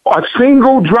 that a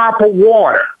single drop of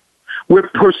water with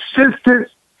persistence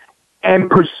and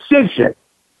precision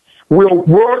will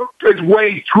work its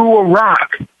way through a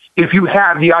rock if you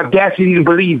have the audacity to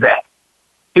believe that.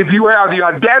 If you have the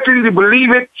audacity to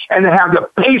believe it and to have the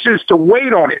patience to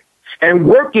wait on it and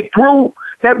work it through,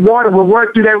 that water will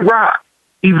work through that rock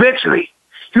eventually.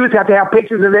 You just have to have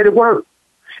patience and let it work.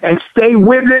 And stay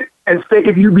with it, and stay,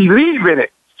 if you believe in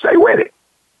it, stay with it.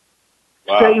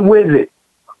 Wow. Stay with it.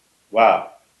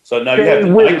 Wow. So now stay you have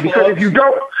to with it, because if you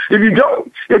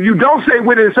don't stay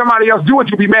with it and somebody else do it,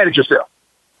 you'll be mad at yourself.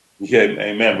 Yeah,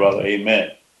 amen, brother.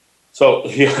 Amen. So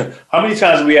how many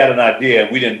times have we had an idea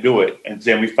and we didn't do it, and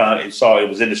then we saw it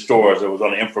was in the stores, it was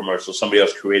on an infomercial, somebody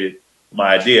else created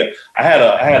my idea. I had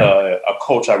a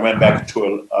coach I ran back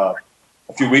into a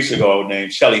few weeks ago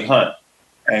named Shelly Hunt.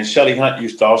 And Shelly Hunt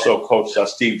used to also coach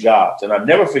Steve Jobs. And I'll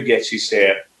never forget, she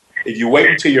said, if you wait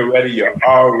until you're ready, you're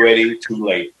already too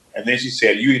late. And then she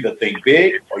said, you either think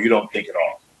big or you don't think at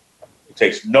all. It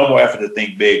takes no more effort to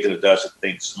think big than it does to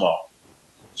think small.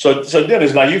 So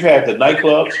Dennis, now you've had the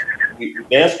nightclubs. We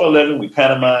danced for a living. We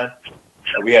pantomime.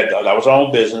 We had that was our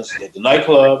own business. You had the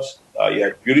nightclubs. You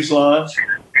had beauty salons.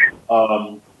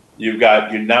 You're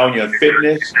in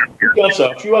fitness. You've done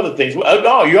a few other things.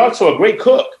 No, you're also a great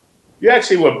cook. You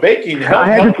actually were baking. I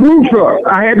had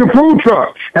the food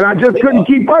truck. And I just couldn't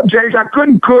keep up, James. I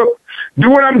couldn't cook, do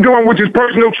what I'm doing, which is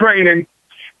personal training,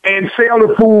 and sell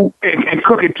the food and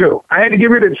cook it too. I had to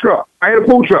get rid of the truck. I had a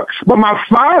food truck. But my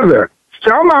father,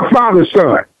 so I'm my father's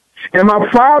son, and my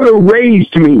father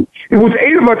raised me. It was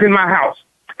 8 of us in my house.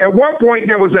 At one point,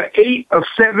 there was an 8, a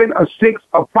 7, a 6,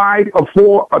 a 5, a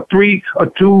 4, a 3, a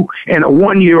 2, and a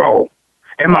 1-year-old.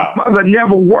 And my mother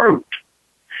never worked.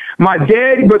 My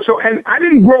daddy, and I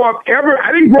didn't grow up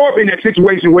in that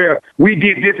situation where we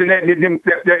did this and that,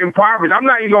 the impoverished. I'm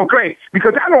not even going to claim,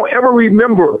 because I don't ever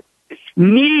remember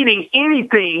needing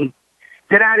anything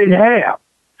that I didn't have.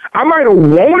 I might have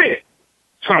wanted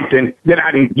something that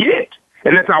I didn't get,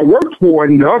 unless I worked for it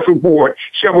and hustled for it,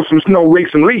 shovel some snow, rake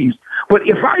some leaves. But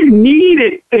if I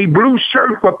needed a blue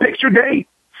shirt for picture day,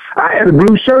 I had a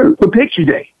blue shirt for picture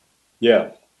day.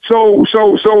 Yeah. So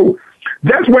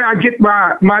that's where I get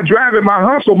my drive and my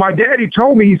hustle. My daddy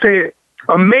told me, he said,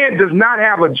 a man does not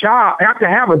have to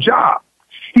have a job.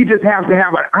 He just has to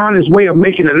have an honest way of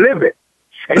making a living.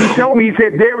 And he told me, he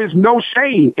said, there is no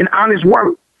shame in honest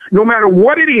work. No matter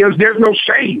what it is, there's no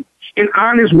shame in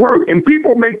honest work. And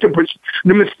people make the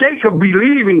mistake of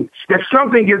believing that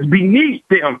something is beneath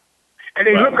them. And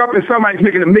they look up and somebody's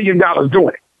making $1 million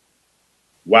doing it.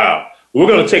 Wow. We're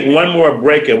going to take one more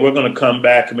break, and we're going to come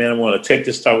back, man. I want to take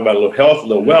this talk about a little health, a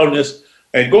little wellness,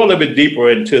 and go a little bit deeper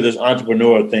into this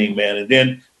entrepreneur thing, man, and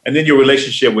then your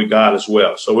relationship with God as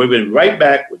well. So we'll be right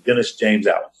back with Dennis James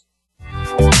Allen.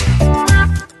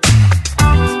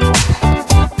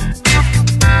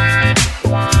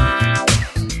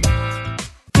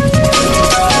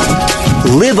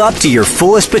 Live up to your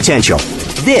fullest potential.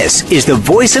 This is the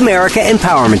Voice America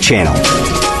Empowerment Channel.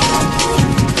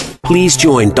 Please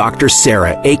join Dr.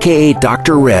 Sarah, aka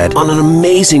Dr. Red, on an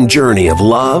amazing journey of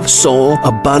love, soul,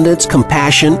 abundance,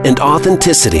 compassion, and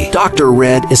authenticity. Dr.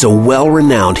 Red is a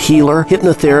well-renowned healer,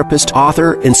 hypnotherapist,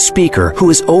 author, and speaker who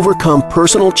has overcome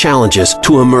personal challenges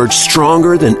to emerge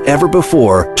stronger than ever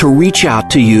before to reach out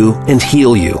to you and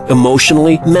heal you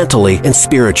emotionally, mentally, and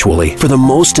spiritually for the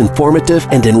most informative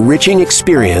and enriching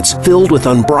experience filled with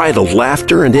unbridled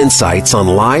laughter and insights on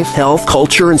life, health,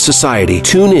 culture, and society.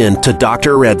 Tune in to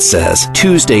Dr. Red Says,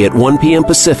 Tuesday at 1 p.m.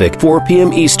 Pacific, 4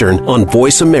 p.m. Eastern on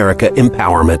Voice America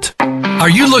Empowerment. Are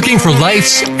you looking for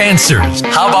life's answers?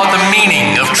 How about the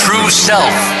meaning of true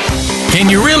self? Can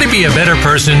you really be a better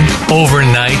person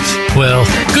overnight? Well,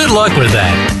 good luck with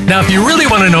that. Now, if you really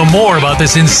want to know more about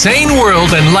this insane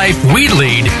world and life we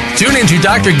lead, tune into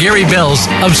Dr. Gary Bell's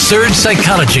Absurd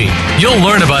Psychology. You'll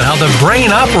learn about how the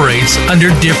brain operates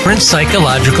under different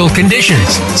psychological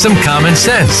conditions. Some common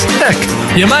sense. Heck,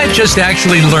 you might just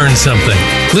actually learn something.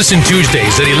 Listen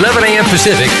Tuesdays at 11 a.m.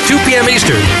 Pacific, 2 p.m.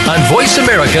 Eastern on Voice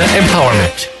America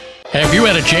Empowerment. Have you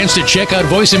had a chance to check out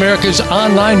Voice America's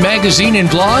online magazine and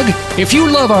blog? If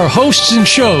you love our hosts and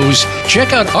shows,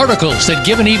 check out articles that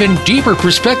give an even deeper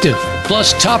perspective,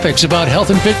 plus topics about health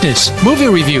and fitness, movie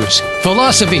reviews,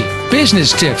 philosophy,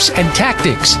 business tips and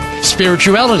tactics,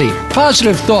 spirituality,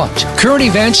 positive thought, current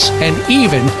events, and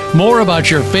even more about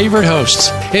your favorite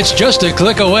hosts. It's just a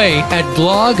click away at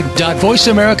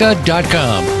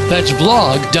blog.voiceamerica.com. That's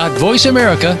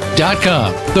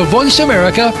blog.voiceamerica.com. The Voice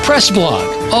America Press Blog.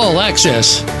 All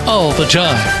access, all the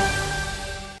time.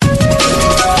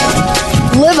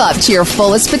 Live up to your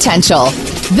fullest potential.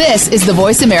 This is the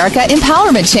Voice America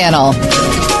Empowerment Channel.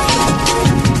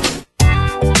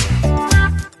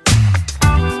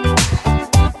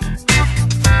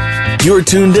 You're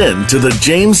tuned in to The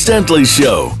James Dentley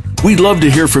Show. We'd love to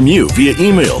hear from you via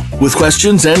email with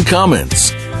questions and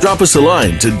comments. Drop us a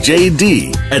line to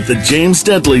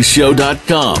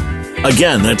jd@thejamesdentleyshow.com.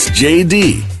 Again, that's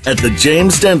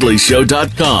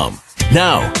jd@thejamesdentleyshow.com.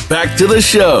 Now, back to the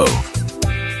show.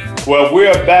 Well,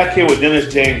 we're back here with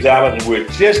Dennis James Allen, and we're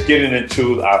just getting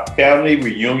into our family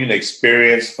reunion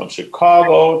experience from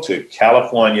Chicago to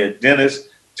California. Dennis,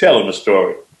 tell them the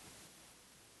story.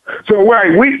 So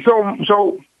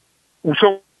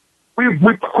we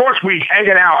of course we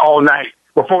hanging out all night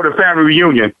before the family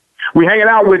reunion. We hanging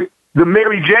out with the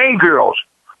Mary Jane girls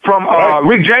from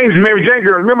Rick James and Mary Jane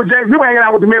girls. Remember James? We were hanging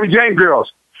out with the Mary Jane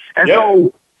girls, and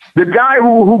so the guy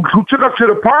who took us to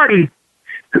the party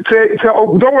said,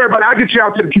 "Oh, don't worry about it. I'll get you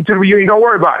out to the reunion. Don't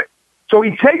worry about it." So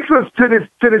he takes us to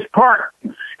this park,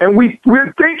 And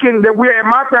we're thinking that we're at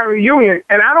my family reunion,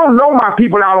 and I don't know my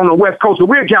people out on the West Coast. So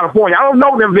we're in California. I don't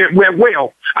know them very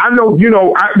well. I know,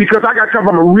 because I come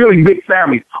from a really big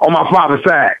family on my father's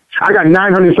side. I got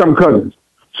 900-something cousins.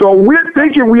 So we're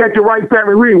thinking we at the right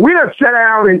family reunion. We done sat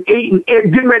down and ate and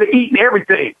getting ready to eat and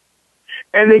everything.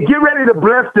 And they get ready to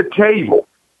bless the table.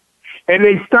 And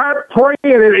they start praying,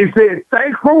 and they said,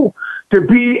 thankful to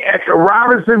be at the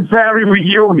Robinson family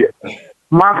reunion.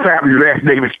 My family's last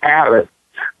name is Allen.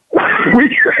 we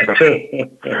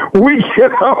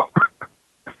get up.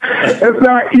 It's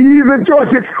not easy,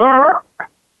 Georgia car.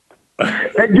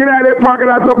 And get out of that parking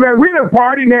lot so fast. We done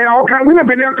party now, all kinds. We done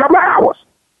been there a couple of hours.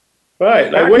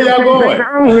 Right. Like, where y'all going?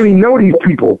 I don't really know these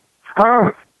people.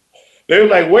 Huh? They were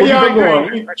like, where y'all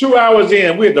going? 2 hours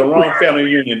in, we're at the wrong family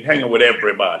reunion hanging with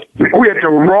everybody. We're at the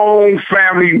wrong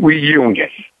family reunion.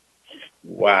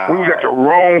 Wow. We was at the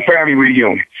wrong family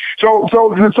reunion. So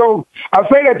I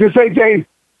say that to say, James,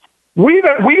 we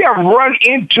have run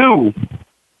into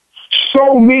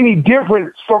so many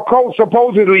different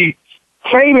supposedly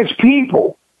famous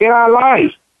people in our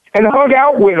life and hung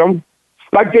out with them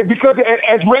like that because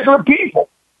as regular people.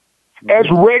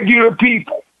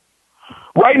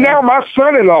 Right now, my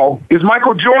son-in-law is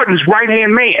Michael Jordan's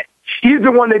right-hand man. He's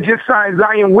the one that just signed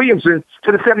Zion Williamson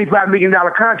to the $75 million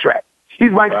contract.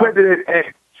 He's vice president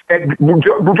at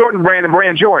Jordan Brand and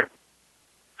Brand Jordan.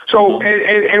 So,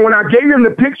 and when I gave him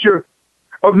the picture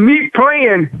of me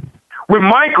playing with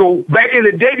Michael back in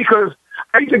the day, because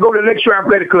I used to go to the Lakeshore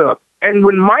Athletic Club, and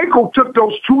when Michael took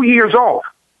those 2 years off,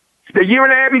 the year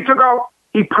and a half he took off,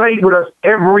 he played with us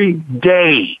every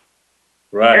day.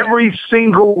 Right. Every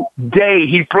single day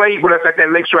he played with us at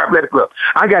that Lakeshore Athletic Club.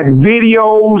 I got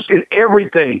videos and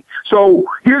everything. So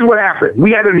here's what happened.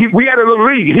 We had a little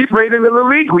league. He played in the little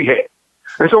league we had.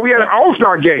 And so we had an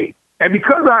all-star game. And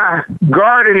because I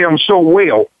guarded him so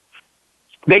well,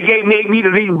 they made me the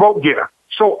leading vote getter.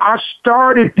 So I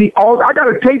started I got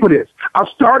a tape of this. I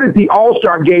started the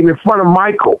all-star game in front of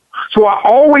Michael. So I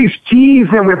always tease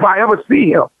him if I ever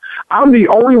see him. I'm the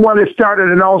only one that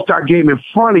started an all-star game in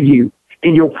front of you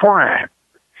in your prime.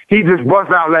 He just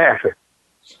busts out laughing.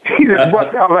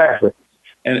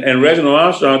 And Reginald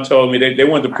Armstrong told me they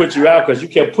wanted to put you out because you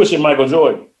kept pushing Michael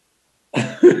Jordan.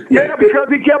 Yeah, because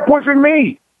he kept pushing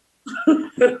me. So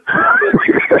the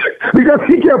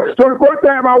first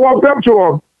time I walked up to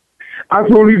him, I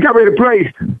said, when he got ready to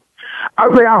play, I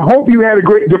said, I hope you had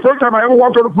the first time I ever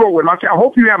walked on the floor with him, I said, I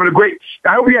hope you had a great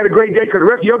day because the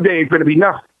rest of your day is going to be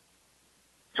nothing.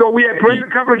 So we had played a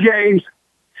couple of games,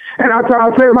 and I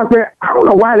said to him, I don't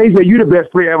know why they say you the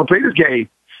best player ever played this game.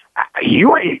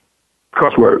 You ain't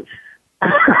cuss words.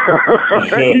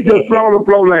 He just fell on the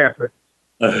floor laughing.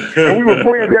 And we were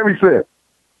friends every since.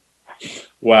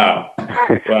 Wow.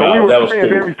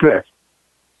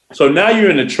 So now you're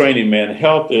in the training, man.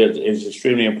 Health is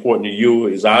extremely important to you.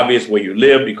 It's obvious where you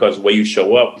live because of where you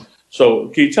show up. So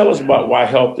can you tell us about why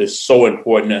health is so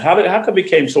important and how it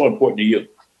became so important to you?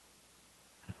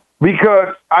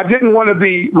 Because I didn't want to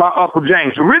be my Uncle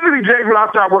James. Originally, James, when I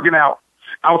started working out,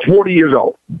 I was 40 years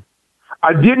old.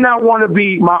 I did not want to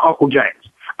be my Uncle James.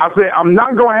 I said, I'm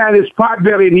not going to have this pot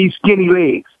belly and these skinny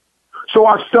legs. So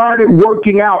I started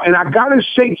working out, and I got in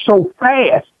shape so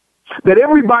fast that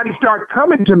everybody started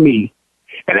coming to me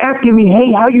and asking me,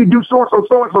 hey, how you do so-and-so,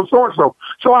 so-and-so, so-and-so.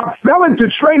 So I fell into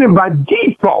training by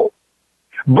default.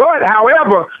 But,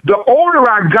 however, the older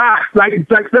I got, like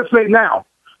let's say now,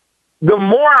 the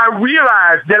more I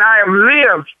realized that I have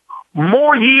lived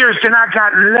more years than I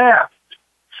got left.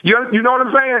 You know what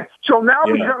I'm saying? So now,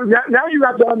 now you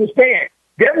have to understand,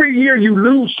 every year you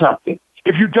lose something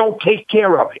if you don't take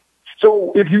care of it.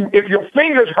 So if your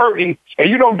finger's hurting and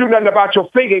you don't do nothing about your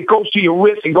finger, it goes to your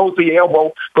wrist and goes to your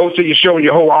elbow, goes to your shoulder,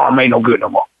 your whole arm ain't no good no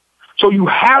more. So you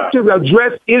have to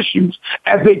address issues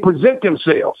as they present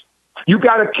themselves. You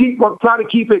got to try to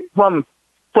keep it from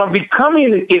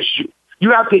becoming an issue.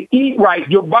 You have to eat right.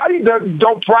 Your body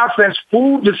don't process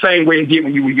food the same way it did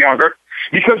when you were younger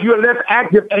because you're less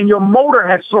active and your motor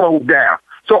has slowed down.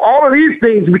 So all of these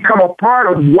things become a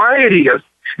part of why it is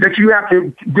that you have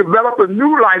to develop a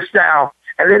new lifestyle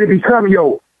and let it become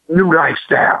your new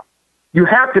lifestyle. You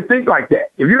have to think like that.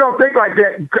 If you don't think like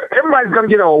that, everybody's going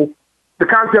to get old. The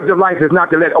concept of life is not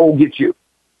to let old get you.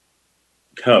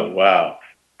 Oh, wow.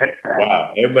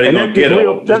 Wow. Everybody's going to get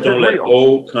old. Just don't let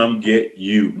old come get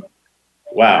you.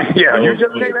 Wow. Yeah, you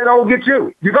just can't let old get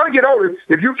you. You're going to get old.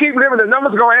 If you keep living, the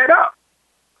numbers are going to add up.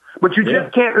 But you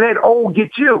just can't let old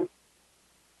get you.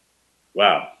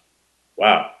 Wow.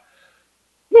 Wow.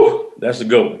 Whew, that's a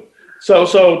good one. So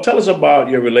tell us about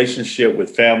your relationship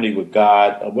with family, with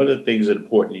God. What are the things that are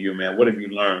important to you, man? What have you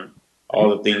learned all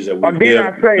the things that we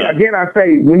Again, I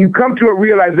say, when you come to a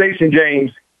realization,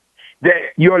 James,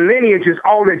 that your lineage is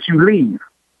all that you leave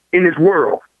in this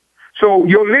world. So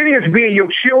your lineage being your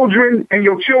children and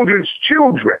your children's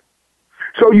children.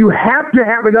 So you have to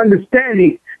have an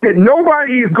understanding that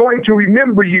nobody is going to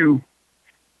remember you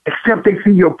except they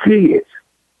see your kids,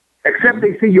 except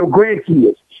they see your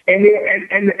grandkids.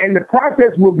 And the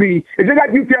process will be, it's just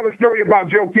like you tell a story about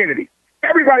Joe Kennedy.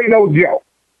 Everybody knows Joe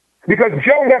because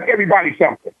Joe left everybody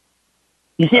something.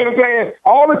 You see what I'm saying?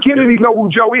 All the Kennedys know who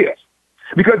Joe is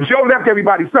because Joe left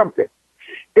everybody something.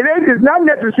 It's not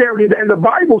necessarily, and the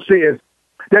Bible says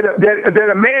that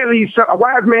a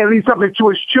wise man leaves something to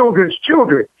his children's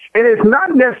children. And it's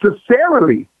not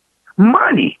necessarily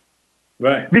money.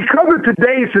 Right. Because of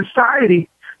today's society,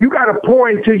 you got to pour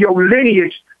into your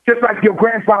lineage just like your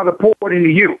grandfather poured into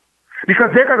you.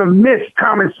 Because they're going to miss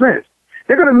common sense.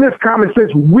 They're going to miss common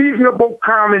sense, reasonable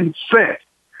common sense.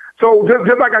 So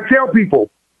just like I tell people,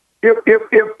 if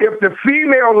the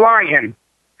female lion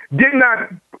did not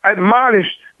admonish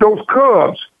those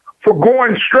cubs for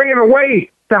going straying away,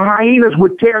 the hyenas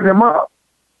would tear them up.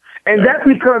 And that's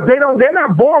because they're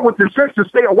not born with the sense to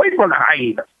stay away from the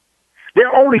hyenas.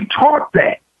 They're only taught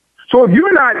that. So if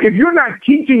you're not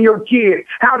teaching your kid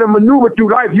how to maneuver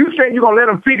through life, you saying you're gonna let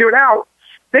them figure it out,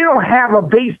 they don't have a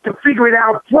base to figure it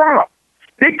out from.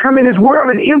 They come in this world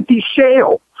an empty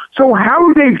shell. So how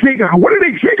do they figure? What are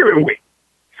they figuring with?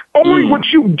 Only what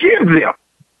you give them.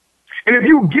 And if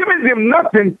you're giving them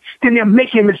nothing, then they're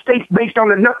making mistakes based on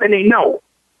the nothing they know.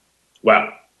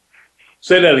 Wow.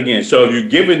 Say that again. So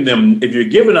if we're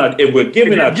giving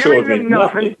our children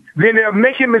nothing, then they're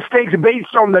making mistakes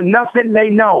based on the nothing they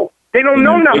know. They don't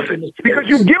know nothing because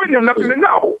you're giving them nothing to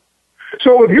know.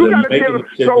 So if you got to tell them,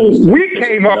 so we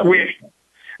came up with,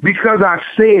 because I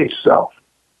said so.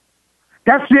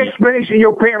 That's the explanation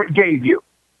your parent gave you.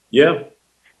 Yeah.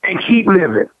 And keep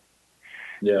living.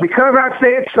 Yeah. Because I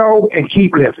said so and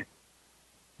keep living.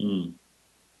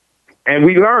 And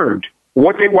we learned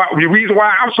the reason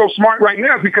why I'm so smart right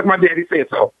now is because my daddy said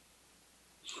so.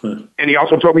 And he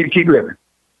also told me to keep living.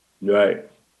 Right.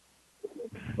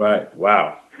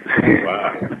 Wow.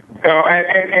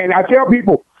 And I tell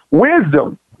people,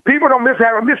 wisdom. People don't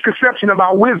have a misconception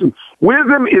about wisdom.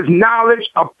 Wisdom is knowledge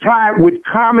applied with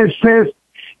common sense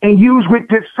and used with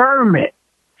discernment.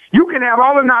 You can have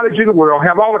all the knowledge in the world,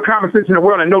 have all the common sense in the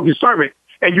world, and no discernment,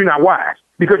 and you're not wise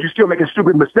because you're still making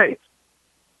stupid mistakes.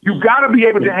 You got to be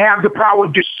able to have the power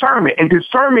of discernment, and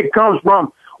discernment comes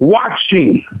from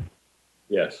watching.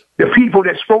 Yes. The people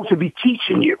that's supposed to be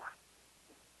teaching you.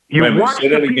 You watch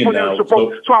the people that are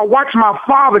supposed. So I watch my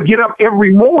father get up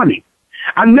every morning.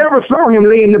 I never saw him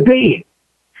lay in the bed.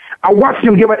 I watched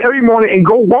him get up every morning and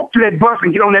go walk to that bus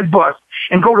and get on that bus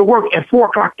and go to work at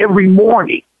 4:00 every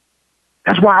morning.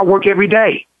 That's why I work every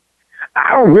day.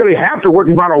 I don't really have to work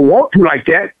if I don't want to like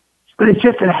that, but it's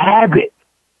just a habit.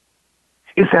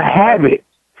 It's a habit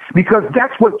because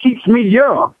that's what keeps me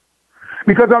young.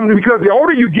 Because the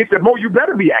older you get, the more you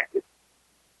better be active.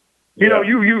 You know,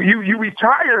 you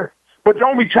retire, but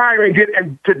don't retire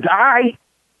and to die.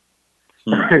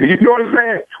 You know what I'm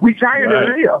saying? Retire to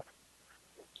live.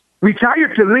 Retire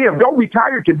to live. Don't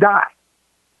retire to die.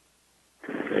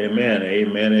 Amen.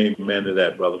 Amen to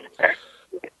that, brother.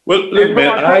 Well, look,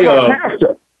 man,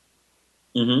 pastor.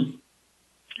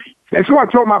 And so I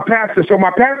told my pastor. So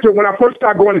my pastor, when I first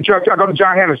started going to church, I go to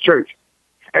John Hannah's church.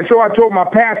 And so I told my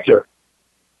pastor,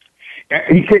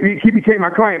 he became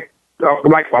my client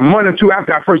like a month or two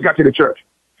after I first got to the church.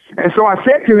 And so I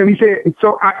said to him,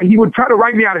 he would try to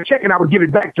write me out a check and I would give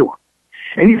it back to him.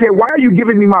 And he said, why are you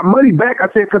giving me my money back? I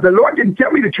said, because the Lord didn't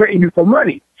tell me to train you for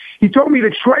money. He told me to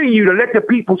train you to let the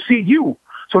people see you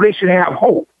so they should have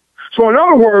hope. So in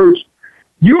other words,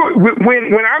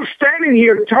 when I'm standing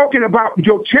here talking about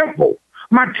your temple,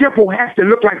 my temple has to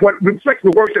look like what reflects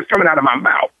the words that's coming out of my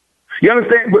mouth. You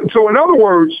understand? So in other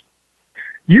words,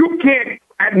 you can't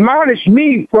admonish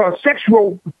me for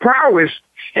sexual prowess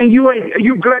and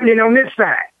you gluttoning on this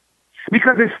side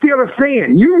because it's still a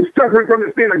sin. You suffering from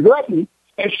the sin of gluttony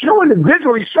and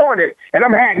visually showing it, and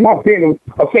I'm hiding my sin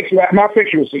of my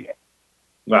sexual sin.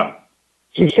 Wow.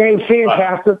 It's the same sin,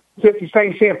 Pastor. It's the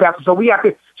same sin, Pastor. So we have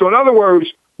to. So in other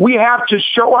words, we have to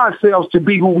show ourselves to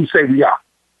be who we say we are.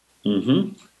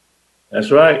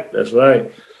 That's right.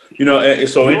 You know,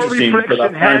 it's so interesting because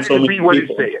I find so many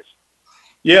people.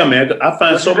 Yeah, man, I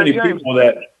find so many people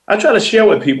that I try to share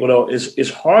with people. Though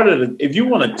it's harder if you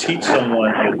want to teach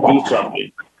someone how to do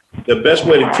something. The best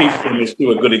way to teach them is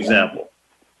through a good example.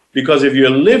 Because if you're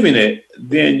living it,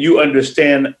 then you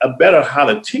understand better how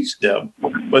to teach them.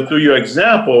 But through your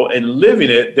example and living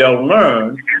it, they'll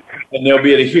learn And they'll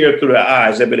be able to hear through their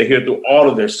eyes. They'll be able to hear through all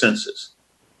of their senses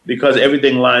because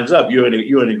everything lines up. You're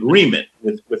in agreement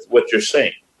with what you're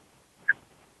saying.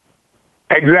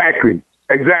 Exactly.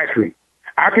 I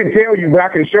can tell you, but I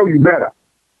can show you better.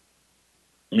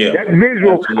 Yeah. That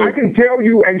visual, absolutely. I can tell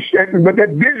you, but that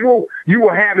visual you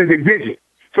will have is a vision.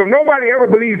 So nobody ever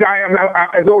believes I am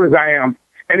as old as I am.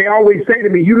 And they always say to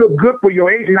me, you look good for your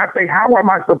age. And I say, how am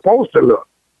I supposed to look?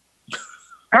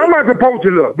 How am I supposed to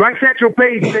look? Like Satchel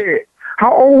Paige said,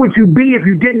 how old would you be if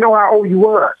you didn't know how old you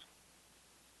was?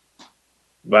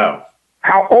 Wow.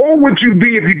 How old would you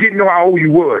be if you didn't know how old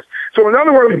you was? So in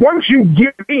other words, once you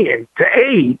get in to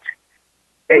age,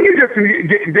 and you just,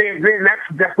 then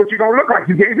that's what you're going to look like.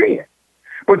 You gave in.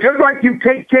 But just like you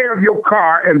take care of your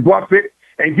car and buff it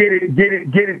and get it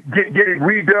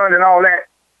redone and all that,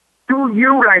 do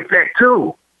you like that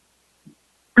too?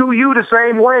 Do you the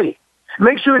same way?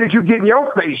 Make sure that you're getting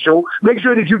your facial. Make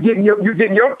sure that you're getting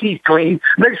your teeth cleaned.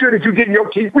 Make sure that you're getting your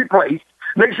teeth replaced.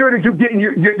 Make sure that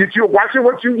that you're watching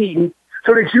what you're eating,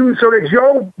 so that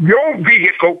your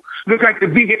vehicle looks like the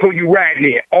vehicle you ride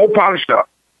in, all polished up.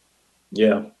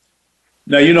 Yeah.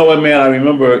 Now you know what, man. I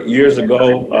remember years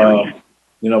ago.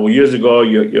 Years ago,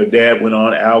 your dad went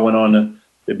on. Al went on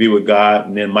to be with God,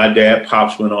 and then my dad,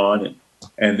 Pops, went on,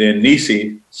 and then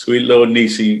Niecy, sweet little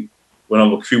Niecy, went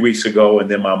on a few weeks ago, and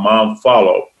then my mom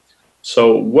followed.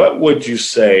 So what would you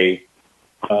say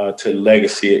to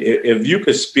legacy? If you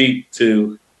could speak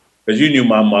to, because you knew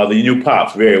my mother, you knew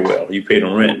Pops very well. You paid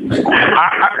him rent.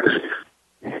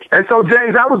 And so,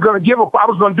 James, I was going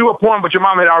to do a poem, but your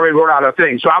mom had already wrote out a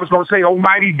thing. So I was going to say,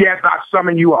 Almighty Death, I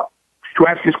summon you up to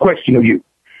ask this question of you.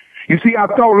 You see, I've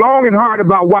thought long and hard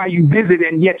about why you visit,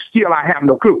 and yet still I have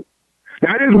no clue.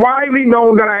 Now, it is widely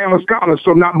known that I am a scholar,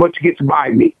 so not much gets by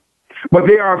me. But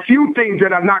there are a few things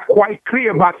that are not quite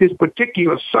clear about this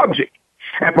particular subject,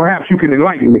 and perhaps you can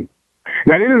enlighten me.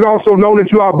 Now, it is also known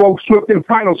that you are both swift and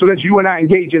final, so that you and I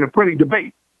engage in a friendly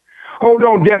debate. Hold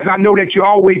on, Death, I know that you're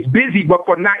always busy, but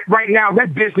for right now,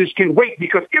 that business can wait,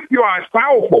 because if you are as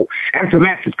powerful as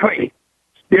Damascus claims,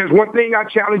 there's one thing I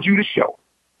challenge you to show.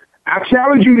 I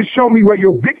challenge you to show me where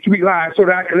your victory lies so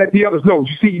that I can let the others know.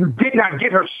 You see, you did not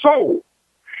get her soul.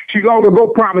 She long ago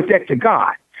promised that to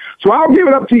God. So I'll give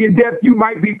it up to you, Death. You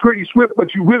might be pretty swift,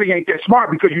 but you really ain't that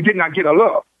smart because you did not get her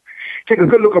love. Take a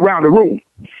good look around the room.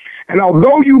 And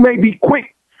although you may be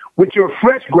quick with your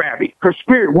flesh grabbing, her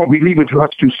spirit won't be leaving to us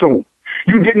too soon.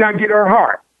 You did not get her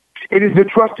heart. It is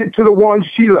entrusted to the ones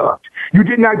she loved. You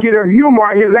did not get her humor.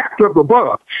 I hear laughter up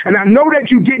above. And I know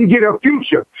that you didn't get her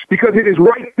future because it is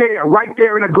right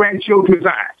there in the grandchildren's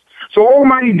eyes. So,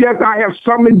 Almighty Death, I have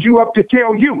summoned you up to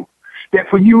tell you that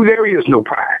for you there is no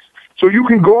prize. So you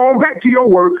can go on back to your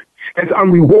work, as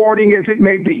unrewarding as it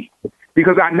may be,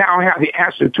 because I now have the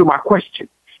answer to my question.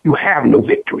 You have no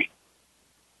victory.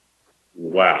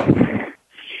 Wow.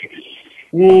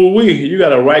 Woo-wee, you got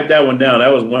to write that one down.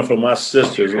 That was one from my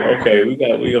sisters. Okay, I'm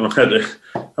gonna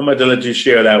have to let you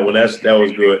share that one. That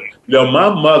was good.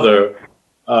 My mother,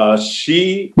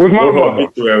 she wrote her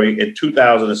obituary in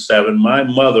 2007. My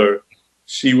mother,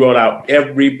 she wrote out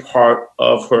every part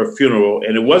of her funeral,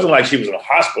 and it wasn't like she was in a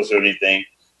hospital or anything.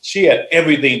 She had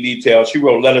everything detailed. She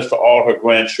wrote letters to all her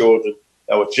grandchildren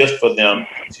that was just for them.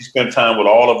 She spent time with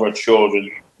all of her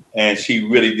children, and she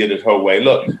really did it her way.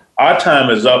 Look, our time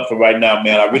is up for right now,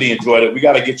 man. I really enjoyed it. We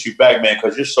got to get you back, man,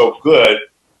 because you're so good.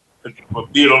 We're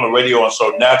being on the radio and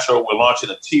so natural. We're launching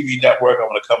a TV network. I'm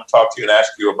going to come and talk to you and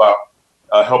ask you about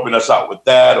helping us out with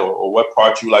that, or what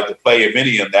part you like to play, if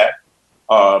any, in that.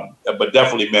 But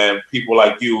definitely, man, people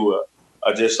like you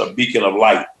are just a beacon of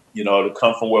light, to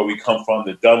come from where we come from,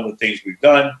 to done the things we've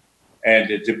done, and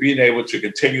to being able to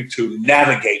continue to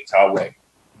navigate our way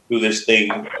through this thing.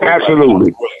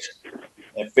 Absolutely.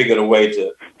 And figured a way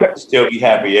to still be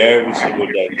happy every single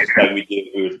day, just like we did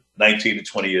when we were 19 to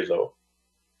 20 years old.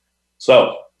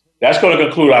 So that's going to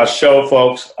conclude our show,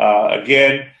 folks.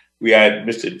 Again, we had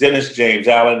Mr. Dennis James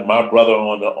Allen, my brother,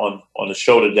 on the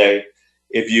show today.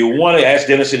 If you want to ask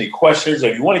Dennis any questions, or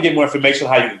if you want to get more information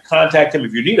on how you can contact him,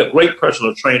 if you need a great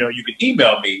personal trainer, you can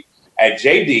email me at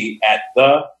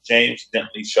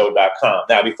jd@thejamesdentleyshow.com.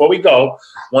 Now, before we go,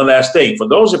 one last thing. For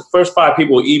those first 5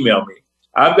 people who email me,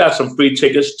 I've got some free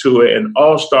tickets to an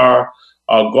all-star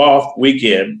golf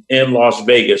weekend in Las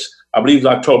Vegas. I believe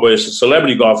October is a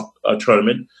celebrity golf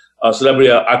tournament,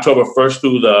 October 1st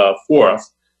through the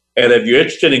 4th. And if you're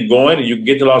interested in going and you can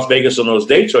get to Las Vegas on those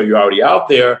dates, or you're already out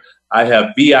there, I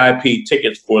have VIP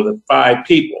tickets for the 5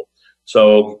 people.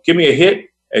 So give me a hit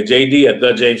at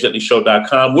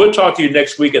jd@thejamesdentleyshow.com. We'll talk to you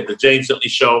next week at the James Dentley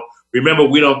Show. Remember,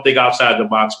 we don't think outside the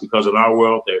box, because in our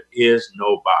world, there is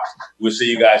no box. We'll see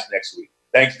you guys next week.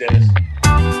 Thanks, Dennis.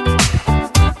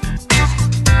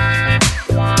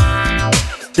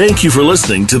 Thank you for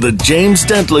listening to The James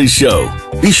Dentley Show.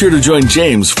 Be sure to join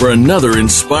James for another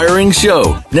inspiring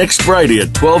show next Friday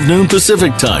at 12 noon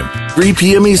Pacific Time, 3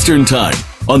 p.m. Eastern Time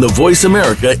on the Voice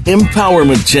America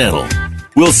Empowerment Channel.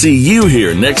 We'll see you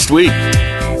here next week.